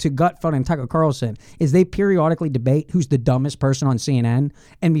posit to Gutfeld and Tucker Carlson is they periodically debate who's the dumbest person on CNN.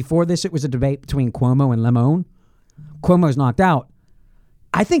 And before this, it was a debate between Cuomo and Lemon. Cuomo's knocked out.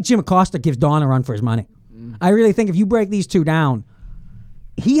 I think Jim Acosta gives Don a run for his money. I really think if you break these two down,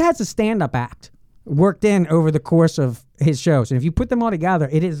 he has a stand-up act worked in over the course of his shows. And if you put them all together,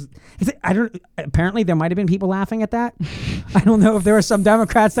 apparently there might have been people laughing at that. I don't know if there were some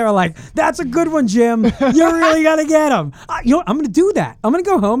Democrats that were like, that's a good one, Jim. You really got to get him. I'm going to do that. I'm going to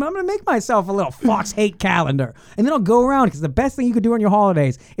go home and I'm going to make myself a little Fox hate calendar. And then I'll go around because the best thing you could do on your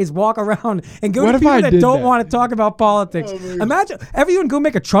holidays is walk around and go to people that don't want to talk about politics. Imagine everyone go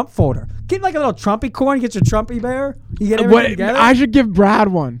make a Trump folder. Get like a little Trumpy coin, get your Trumpy bear. You get everything together. I should give Brad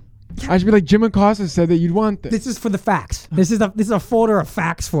one. I should be like, Jim Acosta said that you'd want this. This is for the facts. This is a folder of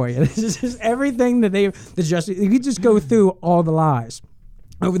facts for you. This is just everything that you could just go through all the lies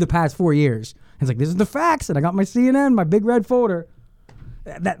over the past 4 years. It's like, this is the facts, and I got my CNN, my big red folder.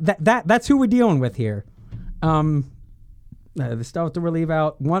 That's who we're dealing with here. The stuff to relieve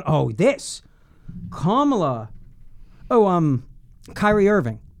out one. Oh, this Kamala. Oh, Kyrie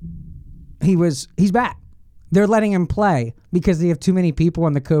Irving. He's back. They're letting him play because they have too many people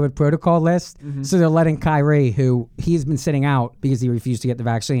on the COVID protocol list. Mm-hmm. So they're letting Kyrie, who he's been sitting out because he refused to get the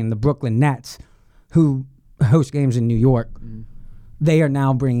vaccine. The Brooklyn Nets, who host games in New York, they are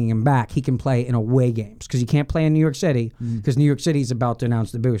now bringing him back. He can play in away games because he can't play in New York City because New York City is about to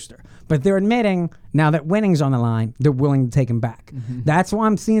announce the booster. But they're admitting now that winning's on the line, they're willing to take him back. Mm-hmm. That's why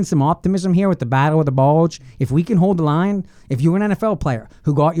I'm seeing some optimism here with the battle of the bulge. If we can hold the line, if you're an NFL player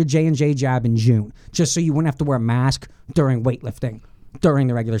who got your J&J jab in June, just so you wouldn't have to wear a mask during weightlifting, during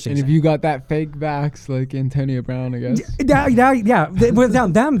the regular season. And if you got that fake vax like Antonio Brown, I guess. Yeah.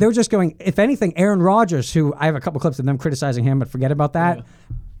 Without them, they were just going, if anything, Aaron Rodgers, who I have a couple clips of them criticizing him, but forget about that. Yeah.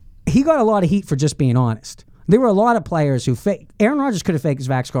 He got a lot of heat for just being honest. There were a lot of players who Aaron Rodgers could have faked his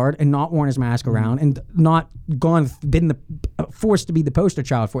vax card and not worn his mask around and not been forced to be the poster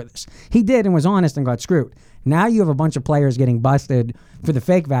child for this. He did and was honest and got screwed. Now you have a bunch of players getting busted for the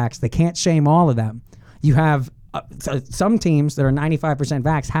fake vax. They can't shame all of them. You have some teams that are 95%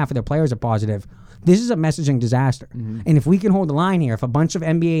 vax, half of their players are positive. This is a messaging disaster. Mm-hmm. And if we can hold the line here, if a bunch of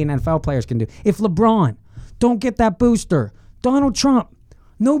NBA and NFL players can do, if LeBron, don't get that booster. Donald Trump,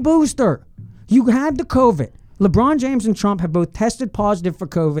 no booster. You had the COVID. LeBron James and Trump have both tested positive for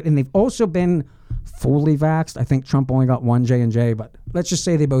COVID, and they've also been fully vaxxed. I think Trump only got one J&J, but let's just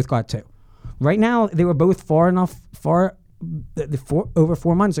say they both got two. Right now, they were both over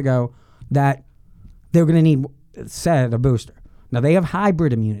 4 months ago that they're going to need a booster. Now, they have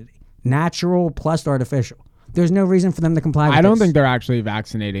hybrid immunity, natural plus artificial. There's no reason for them to comply with I don't think they're actually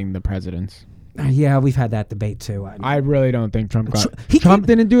vaccinating the presidents. Yeah, we've had that debate too. I really don't think Trump got it. Trump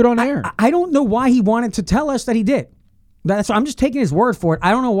didn't do it on air. I don't know why he wanted to tell us that he did. So I'm just taking his word for it.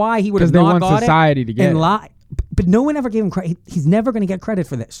 I don't know why he would have not got it. Because they want society to get it. Lie. But no one ever gave him credit. He's never going to get credit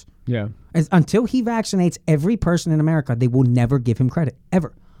for this. Yeah. Until he vaccinates every person in America, they will never give him credit,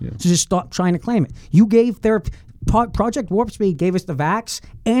 ever. Yeah. So just stop trying to claim it. You gave Project Warp Speed gave us the vax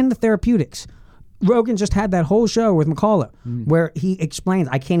and the therapeutics. Rogan just had that whole show with McCullough where he explains.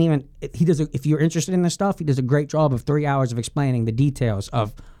 If you're interested in this stuff, he does a great job of 3 hours of explaining the details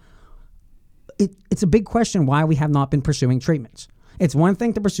of it. It's a big question why we have not been pursuing treatments. It's one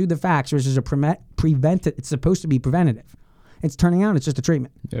thing to pursue the vax, which is it's supposed to be preventative. It's turning out it's just a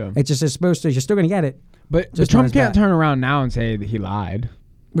treatment. Yeah. It's just supposed to. You're still going to get it. But Trump can't turn around now and say that he lied.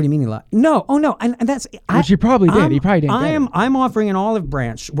 What do you mean he lied? No, and that's which he probably did. He probably didn't. I'm offering an olive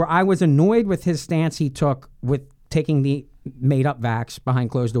branch where I was annoyed with his stance he took with taking the made up vax behind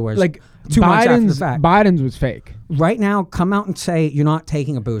closed doors. Like 2 months after the fact. Biden's was fake. Right now, come out and say you're not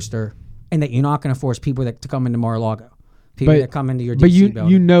taking a booster and that you're not going to force people to come into Mar-a-Lago. People that come into your DC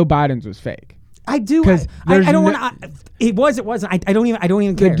building. You know Biden's was fake. I do. I don't want to. It was. It wasn't. I don't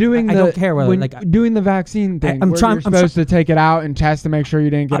even care. I don't care whether doing the vaccine thing. You're supposed to take it out and test to make sure you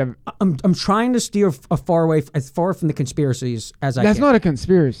didn't get I'm trying to steer as far from the conspiracies as I can. That's not a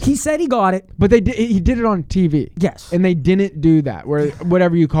conspiracy. He said he got it, but he did it on TV. Yes, and they didn't do that. Where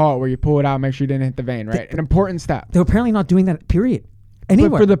whatever you call it, where you pull it out, make sure you didn't hit the vein. Right, an important step. They're apparently not doing that. Period.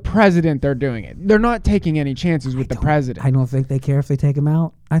 Anywhere. But for the president, they're doing it. They're not taking any chances with the president. I don't think they care if they take him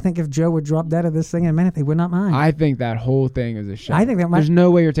out. I think if Joe would drop dead of this thing in a minute, they would not mind. I think that whole thing is a shit. I think there's no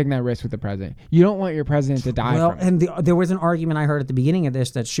way you're taking that risk with the president. You don't want your president to die. Well, and there was an argument I heard at the beginning of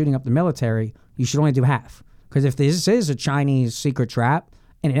this that shooting up the military, you should only do half. Because if this is a Chinese secret trap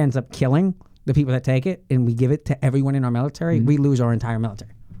and it ends up killing the people that take it, and we give it to everyone in our military, we lose our entire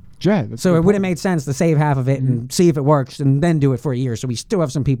military. Yeah, so it would have made sense to save half of it and see if it works and then do it for a year so we still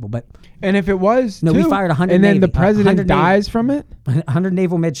have some people. But and if it was we fired 100 and then Navy, the president dies from it? 100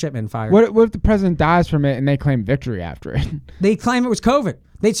 naval midshipmen fired. What if the president dies from it and they claim victory after it? They claim it was COVID.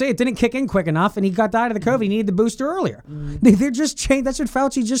 They'd say it didn't kick in quick enough and he died of the COVID. He needed the booster earlier. They're just changing. That's what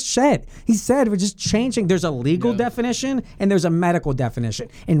Fauci just said. He said we're just changing. There's a legal definition and there's a medical definition.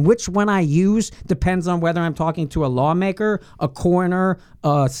 And which one I use depends on whether I'm talking to a lawmaker, a coroner,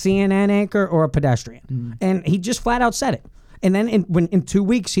 a CNN anchor, or a pedestrian. And he just flat out said it. And then in 2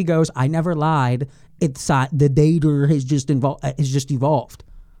 weeks he goes, I never lied. It's the data has just evolved.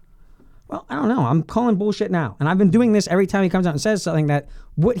 Well, I don't know. I'm calling bullshit now. And I've been doing this every time he comes out and says something that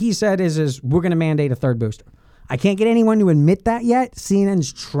what he said is we're going to mandate a third booster. I can't get anyone to admit that yet.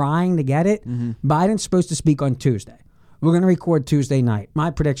 CNN's trying to get it. Biden's supposed to speak on Tuesday. We're going to record Tuesday night.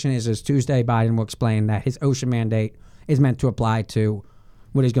 My prediction is Tuesday, Biden will explain that his OSHA mandate is meant to apply to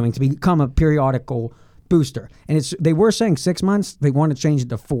what is going to become a periodical booster. And they were saying 6 months. They want to change it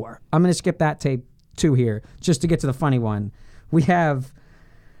to 4. I'm going to skip that tape 2 here just to get to the funny one. We have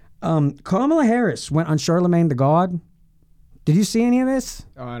Kamala Harris went on Charlemagne the God. Did you see any of this?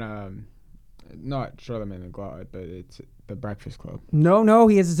 On not Charlemagne the God, but it's the Breakfast Club. No,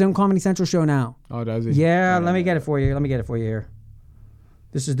 he has his own Comedy Central show now. Oh, does he? Yeah, let me get it for you. Here.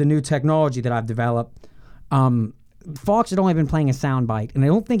 This is the new technology that I've developed. Fox had only been playing a soundbite, and I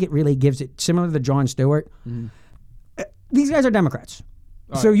don't think it really gives it, similar to Jon Stewart. These guys are Democrats.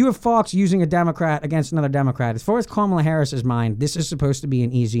 So you have Fox using a Democrat against another Democrat. As far as Kamala Harris's mind, this is supposed to be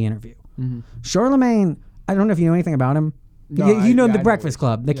an easy interview. Charlemagne, I don't know if you know anything about him. No, you know the Breakfast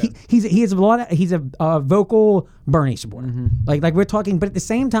Club. Like he's a vocal Bernie supporter. Like we're talking, but at the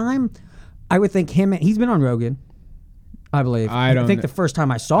same time, I would think he's been on Rogan, I believe. I think the first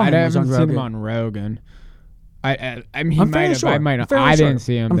time I saw him was on Rogan. I haven't seen him on Rogan. I mean, he I'm might have. sure. I might not. I didn't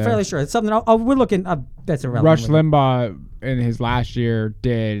see him. I'm fairly sure. It's something we're looking. That's irrelevant. Rush Limbaugh in his last year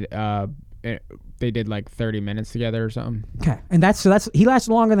did. They did like 30 minutes together or something. Okay, and that's he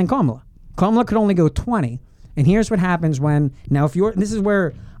lasted longer than Kamala. Kamala could only go 20. And here's what happens when this is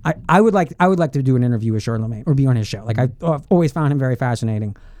where I would like to do an interview with Charlemagne or be on his show. Like I've always found him very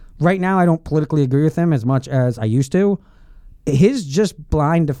fascinating. Right now, I don't politically agree with him as much as I used to. His just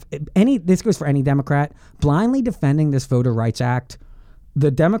this goes for any Democrat, blindly defending this Voter Rights Act. The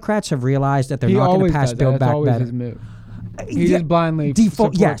Democrats have realized that they're not going to pass Build Back Better. His move. He just blindly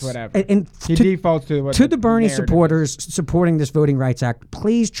supports whatever. And he defaults to the Bernie supporters supporting this Voting Rights Act.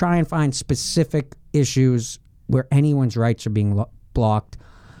 Please try and find specific issues where anyone's rights are being blocked.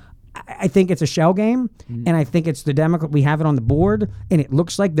 I think it's a shell game, and I think it's the Democrat. We have it on the board, and it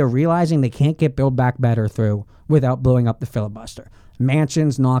looks like they're realizing they can't get Build Back Better through without blowing up the filibuster.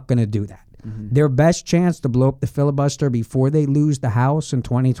 Manchin's not going to do that. Their best chance to blow up the filibuster before they lose the House in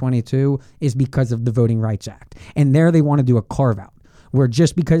 2022 is because of the Voting Rights Act. And there they want to do a carve-out, where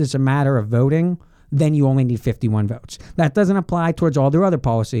just because it's a matter of voting, then you only need 51 votes. That doesn't apply towards all their other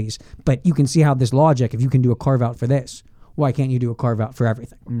policies, but you can see how this logic, if you can do a carve-out for this, why can't you do a carve-out for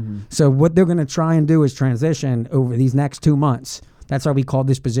everything? So what they're going to try and do is transition over these next 2 months. That's why we call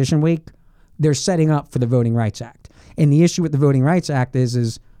this position week. They're setting up for the Voting Rights Act. And the issue with the Voting Rights Act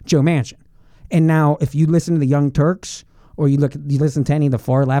is Joe Manchin. And now if you listen to the Young Turks or you listen to any of the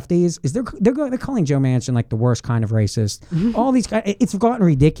far lefties, they're calling Joe Manchin like the worst kind of racist. All these guys, it's gotten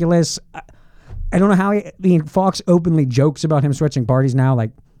ridiculous. I don't know how Fox openly jokes about him switching parties now.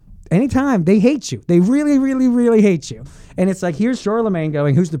 Like, anytime, they hate you. They really, really, really hate you. And it's like, here's Charlemagne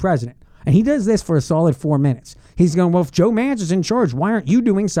going, who's the president? And he does this for a solid 4 minutes. He's going, well, if Joe Manchin's in charge, why aren't you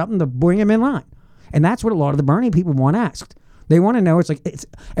doing something to bring him in line? And that's what a lot of the Bernie people want asked. They want to know,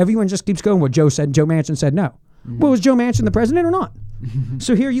 everyone just keeps going, what Joe said, Joe Manchin said no. Well, was Joe Manchin the president or not?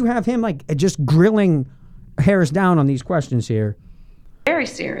 So here you have him just grilling Harris down on these questions here. Very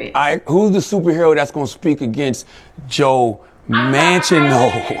serious. Who's the superhero that's going to speak against Joe Manchin?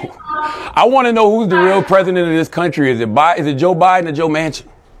 No. I want to know who's the real president of this country. Is it Joe Biden or Joe Manchin?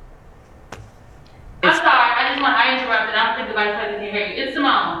 I'm sorry. I interrupted. I don't think the vice president can hear you. It's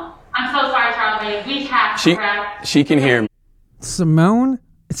Simone. I'm so sorry, Charlemagne. We have to wrap. She can hear me. Simone,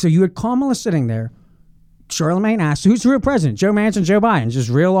 so you had Kamala sitting there. Charlemagne asked, who's the real president? Joe Manchin, Joe Biden, just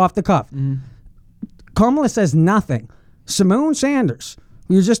real off the cuff. Kamala says nothing. Simone Sanders,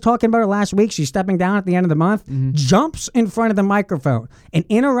 we were just talking about her last week. She's stepping down at the end of the month, jumps in front of the microphone and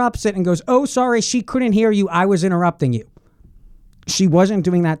interrupts it and goes, oh, sorry, she couldn't hear you. I was interrupting you. She wasn't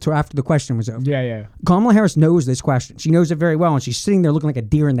doing that till after the question was over. Yeah. Kamala Harris knows this question. She knows it very well, and she's sitting there looking like a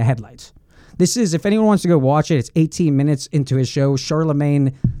deer in the headlights. This is, if anyone wants to go watch it, it's 18 minutes into his show,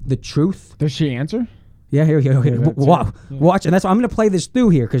 Charlemagne the Truth. Does she answer? Yeah, here. Watch it. That's why I'm going to play this through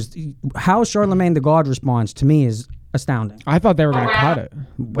here, because how Charlemagne the God responds to me is astounding. I thought they were going to cut it.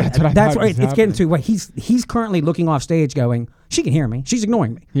 That's right. It's getting to what he's currently looking off stage going, she can hear me. She's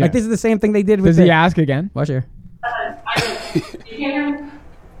ignoring me. Yeah. Like, this is the same thing they did with Does he ask again? Watch here. Can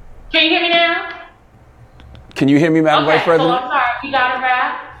you hear me now? Can you hear me, Madam Vice President? So I'm sorry. You got to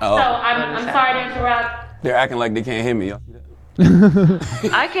wrap. Oh. So I'm sorry to interrupt. They're acting like they can't hear me.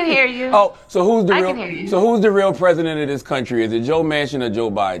 I can hear you. Oh, so who's the I real? can hear you. So who's the real president of this country? Is it Joe Manchin or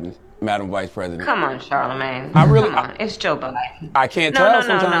Joe Biden, Madam Vice President? Come on, Charlemagne. It's Joe Biden. I can't tell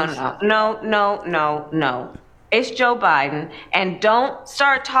sometimes. No. It's Joe Biden, and don't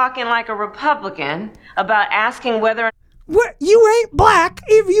start talking like a Republican about asking whether. What? You ain't black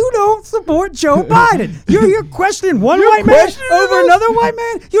if you don't support Joe Biden. You're questioning one white man over another white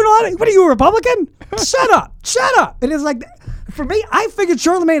man? You know what are you, a Republican? Shut up. It is like, for me, I figured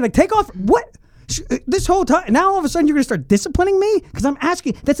Charlamagne, like, take off. What? This whole time, now all of a sudden you're going to start disciplining me? Because I'm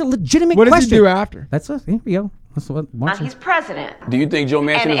asking, that's a legitimate question. What does he do after? That's a, here we go. That's what, he's president. Do you think Joe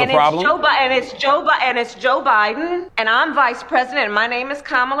Manchin is a problem? It's Joe Biden, and I'm vice president, and my name is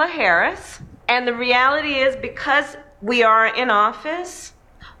Kamala Harris. And the reality is, because we are in office,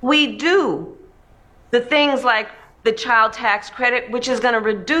 we do the things like the child tax credit, which is going to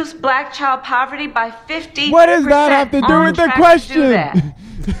reduce black child poverty by 50%. What does that have to do with the question?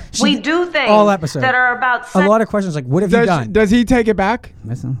 We do things that are about a lot of questions like, what have you done? Does he take it back?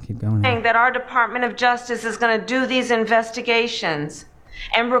 Listen, keep going. Saying that our Department of Justice is going to do these investigations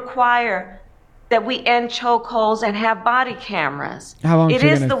and require that we end chokeholds and have body cameras. How long it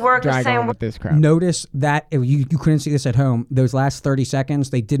is the work of saying with this crowd? Notice that you couldn't see this at home. Those last 30 seconds,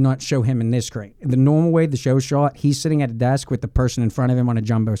 they did not show him in this screen. The normal way the show's shot, he's sitting at a desk with the person in front of him on a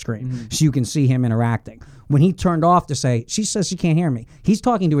jumbo screen, so you can see him interacting. When he turned off to say, she says she can't hear me, he's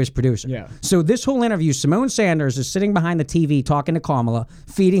talking to his producer. Yeah. So this whole interview, Simone Sanders is sitting behind the TV talking to Kamala,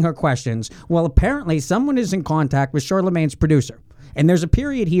 feeding her questions. Well, apparently someone is in contact with Charlamagne's producer. And there's a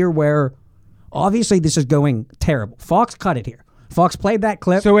period here where obviously this is going terrible. Fox cut it here. Fox played that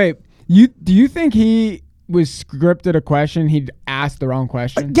clip. So wait, do you think he was scripted a question? He'd asked the wrong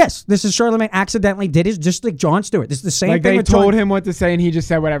question? Yes, this is Charlamagne accidentally did it, just like Jon Stewart. This is the same like thing. They told him what to say, and he just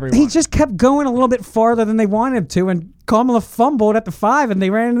said whatever he wanted. He just kept going a little bit farther than they wanted him to, and Kamala fumbled at the 5, and they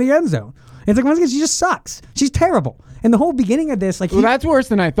ran into the end zone. It's like, once again, she just sucks. She's terrible. And the whole beginning of this, like, well, that's worse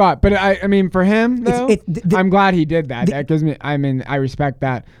than I thought. But I mean, for him, though, I'm glad he did that. That gives me. I mean, I respect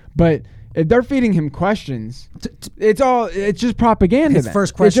that. But if they're feeding him questions, it's just propaganda. His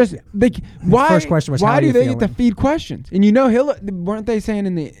first question. It's just, why? First question was, why how do they feel get to feed questions? And weren't they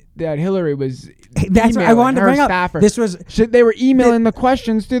saying that Hillary was? That's what I wanted to bring up. This was they were emailing the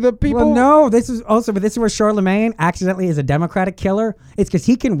questions to the people. Well, no, this is where Charlamagne accidentally is a Democratic killer. It's because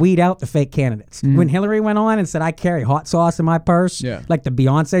he can weed out the fake candidates. When Hillary went on and said, "I carry hot sauce in my purse," like the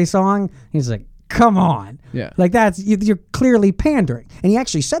Beyonce song, he's like, come on. Yeah. Like, you're clearly pandering. And he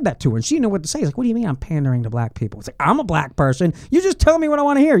actually said that to her, and she didn't know what to say. He's like, what do you mean I'm pandering to black people? It's like, I'm a black person. You just tell me what I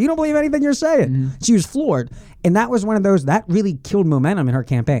want to hear. You don't believe anything you're saying. She was floored. And that was one of those, that really killed momentum in her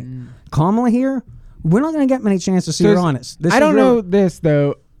campaign. Kamala here, we're not going to get many chances to see her honest. I don't know this,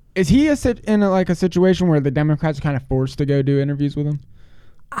 though. Is he in a situation where the Democrats are kind of forced to go do interviews with him?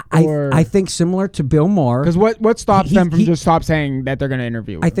 I think similar to Bill Maher. Because what stops them from just stop saying that they're going to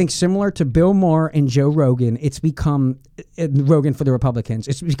interview with him? think similar to Bill Maher and Joe Rogan, it's become, Rogan for the Republicans,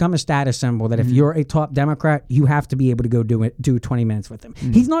 it's become a status symbol that if you're a top Democrat, you have to be able to go do 20 minutes with him.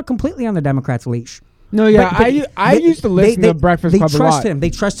 He's not completely on the Democrats' leash. No, yeah, I used to listen to Breakfast Club a lot.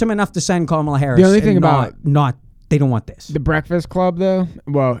 They trust him enough to send Kamala Harris. The only thing about they don't want this. The Breakfast Club, though,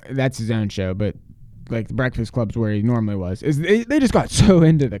 well, that's his own show, but like the Breakfast Club's where he normally was, is they just got so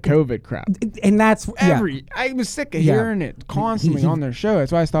into the COVID crap. And that's I was sick of hearing it constantly on their show.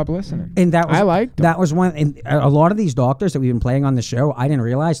 That's why I stopped listening. And I liked them. That was one, and a lot of these doctors that we've been playing on the show, I didn't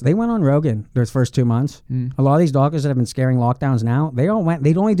realize they went on Rogan those first 2 months. A lot of these doctors that have been scaring lockdowns now,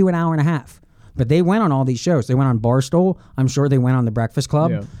 they'd only do an hour and a half. But they went on all these shows. They went on Barstool. I'm sure they went on the Breakfast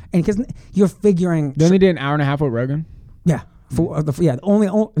Club. Yeah. And because you're figuring, they only did an hour and a half with Rogan. Yeah,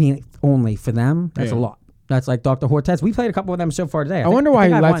 only for them. That's a lot. That's like Dr. Hortez. We played a couple of them so far today. I wonder why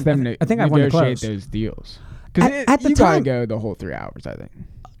he lets them negotiate those deals. Because you gotta go the whole 3 hours, I think.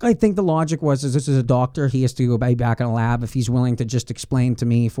 I think the logic was, this is a doctor. He has to go back in a lab if he's willing to just explain to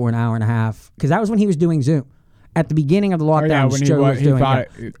me for an hour and a half. Because that was when he was doing Zoom. At the beginning of the lockdown,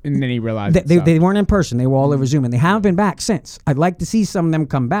 and then he realized they weren't in person. They were all over Zoom, and they haven't been back since. I'd like to see some of them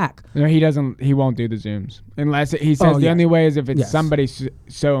come back. No, he doesn't. He won't do the Zooms unless he says the only way is if it's somebody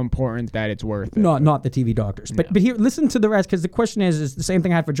so important that it's worth it. Not the TV doctors. But here, listen to the rest, because the question is the same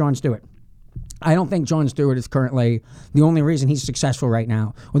thing I had for Jon Stewart. I don't think Jon Stewart is currently the only reason he's successful right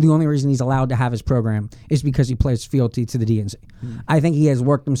now, or the only reason he's allowed to have his program is because he plays fealty to the DNC. I think he has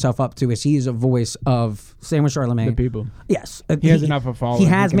worked himself up to as he is a voice of, same with Charlamagne. The people. Yes. He has enough of following. He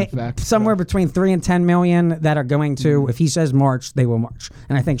has somewhere between 3 and 10 million that are going to, if he says march, they will march.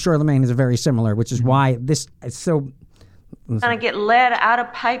 And I think Charlamagne is a very similar, which is why this is so... Going to get lead out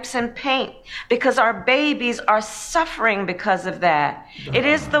of pipes and paint because our babies are suffering because of that. It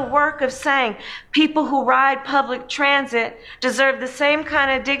is the work of saying people who ride public transit deserve the same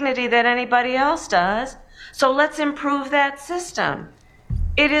kind of dignity that anybody else does. So let's improve that system.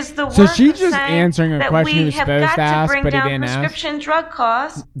 It is the work so she's just of saying answering a question he was supposed to ask, but he didn't ask. Prescription drug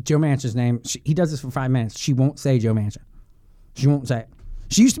costs. Joe Manchin's name. He does this for 5 minutes. She won't say Joe Manchin. She won't say it.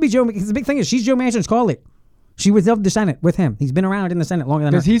 She used to be Joe. Because the big thing is she's Joe Manchin's colleague. She was of the Senate with him. He's been around in the Senate longer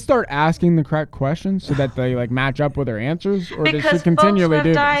than Does her. he start asking the correct questions so that they like match up with her answers, or Because does she continually folks do with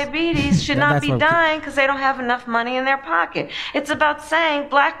this? diabetes should not That's be what- dying because they don't have enough money in their pocket. It's about saying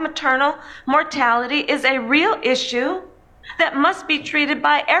black maternal mortality is a real issue that must be treated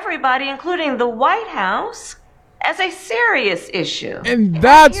by everybody, including the White House, as a serious issue. And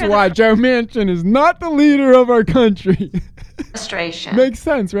that's why Joe Manchin is not the leader of our country. Frustration. Makes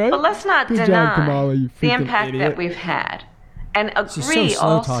sense, right? But let's not Good job, deny Kamala, you the freaking impact idiot. that we've had. And She's so agree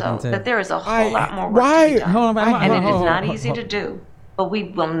slow talking also to- that there is a whole lot more work to why- be done. Hold on, and it is hold on, not hold on, easy hold to on. do. But we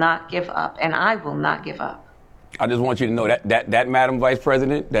will not give up. And I will not give up. I just want you to know that Madam Vice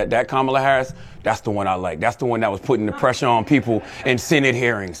President, that Kamala Harris, that's the one I like. That's the one that was putting the pressure on people in Senate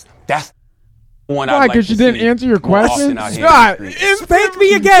hearings. That's the one I Why? like. Because she didn't answer your question. Spank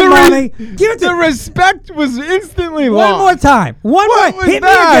me again, mommy. Give it to the respect was instantly One lost. more time. One What more. was Hit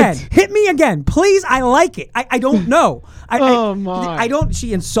that? me again. Hit me again, please. I like it. I don't know. I don't.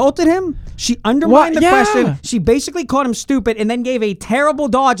 She insulted him. She undermined What? the Yeah. question. She basically called him stupid and then gave a terrible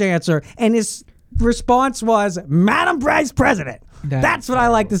dodge answer. And his response was, "Madam Vice President." That's what I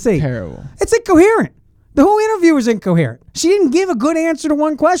like to see. Terrible. It's incoherent. The whole interview was incoherent. She didn't give a good answer to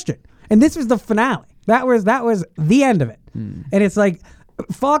one question. And this was the finale. That was the end of it. And it's like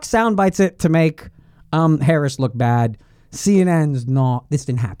Fox soundbites it to make Harris look bad. CNN's not. This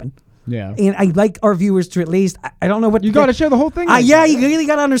didn't happen. Yeah. And I like our viewers to at least. I don't know what You got to share the whole thing. yeah, you really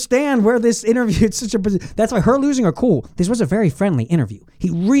got to understand where this interview. It's such a. That's why her losing are cool. This was a very friendly interview. He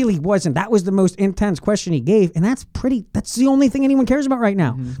really wasn't. That was the most intense question he gave, and that's pretty. That's the only thing anyone cares about right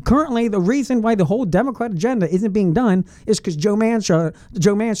now. Currently, the reason why the whole Democrat agenda isn't being done is because Joe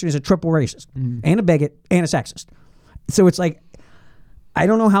Manchin is a triple racist and a bigot and a sexist. So it's like, I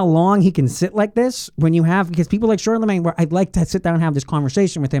don't know how long he can sit like this when you have, because people like Charlemagne, where I'd like to sit down and have this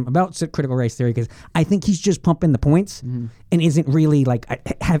conversation with him about critical race theory, because I think he's just pumping the points and isn't really like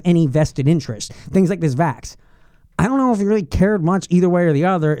have any vested interest. Things like this vax. I don't know if he really cared much either way or the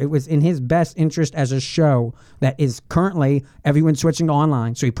other. It was in his best interest as a show that is currently everyone switching to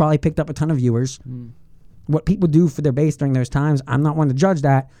online. So he probably picked up a ton of viewers. What people do for their base during those times, I'm not one to judge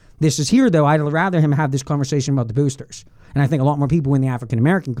that. This is here, though. I'd rather him have this conversation about the boosters. And I think a lot more people in the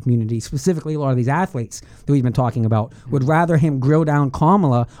African-American community, specifically a lot of these athletes that we've been talking about, would rather him grill down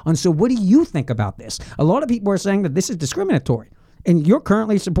Kamala on, so what do you think about this? A lot of people are saying that this is discriminatory. And you're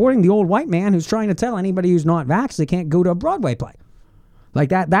currently supporting the old white man who's trying to tell anybody who's not vaxxed they can't go to a Broadway play. Like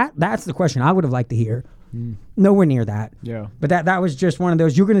that's the question I would have liked to hear. Nowhere near that. Yeah. But that was just one of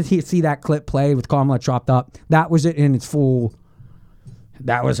those, you're going to see that clip played with Kamala chopped up. That was it in its full.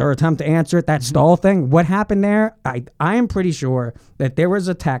 That was her attempt to answer it. That stall thing. What happened there? I am pretty sure that there was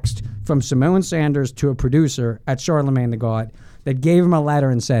a text from Simone Sanders to a producer at Charlemagne the God that gave him a letter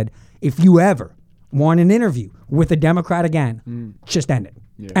and said, if you ever want an interview with a Democrat again, just end it.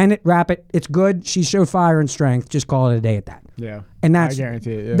 Yeah. End it, wrap it. It's good. She showed fire and strength. Just call it a day at that. Yeah. And that's, I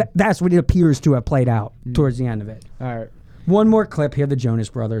guarantee it. Yeah. That's what it appears to have played out towards the end of it. All right. One more clip here, the Jonas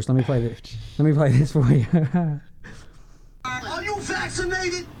Brothers. Let me play this. Let me play this for you. Are you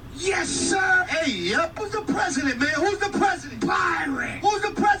vaccinated? Yes, sir. Hey, yep. Who's the president, man? Who's the president? Byron. Who's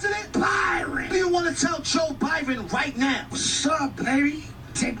the president? Byron. What do you want to tell Joe Biden right now? What's up, baby?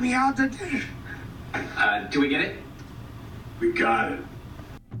 Take me out to dinner. Do we get it? We got it.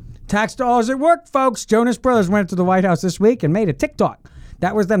 Tax dollars at work, folks. Jonas Brothers went to the White House this week and made a TikTok.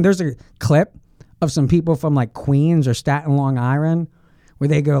 That was them. There's a clip of some people from like Queens or Staten Long Island where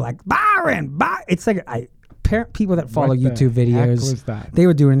they go like, Byron. It's like people that follow What the YouTube heck videos. was that? They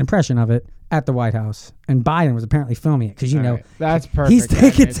would do an impression of it at the White House. And Biden was apparently filming it because, you know, right. That's perfect. he's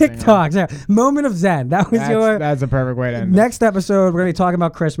taking That makes TikToks. Yeah. Moment of Zen. That was That's a perfect way to end it. Next episode, we're going to be talking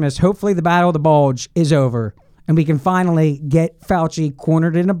about Christmas. Hopefully the Battle of the Bulge is over and we can finally get Fauci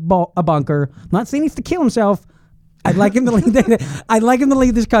cornered in a bunker. I'm not saying he needs to kill himself. I'd like him to leave. I'd like him to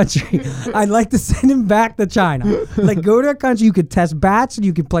leave this country. I'd like to send him back to China. Like, go to a country you could test bats and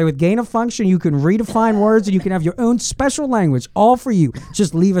you can play with gain of function. You can redefine words and you can have your own special language, all for you.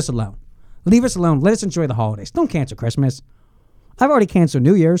 Just leave us alone. Leave us alone. Let us enjoy the holidays. Don't cancel Christmas. I've already canceled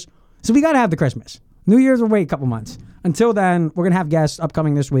New Year's, so we got to have the Christmas. New Year's will wait a couple months. Until then, we're gonna have guests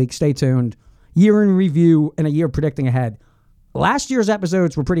upcoming this week. Stay tuned. Year in review and a year predicting ahead. Last year's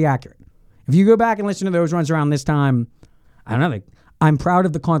episodes were pretty accurate. If you go back and listen to those runs around this time, I don't know. I'm proud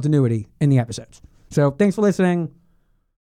of the continuity in the episodes. So thanks for listening.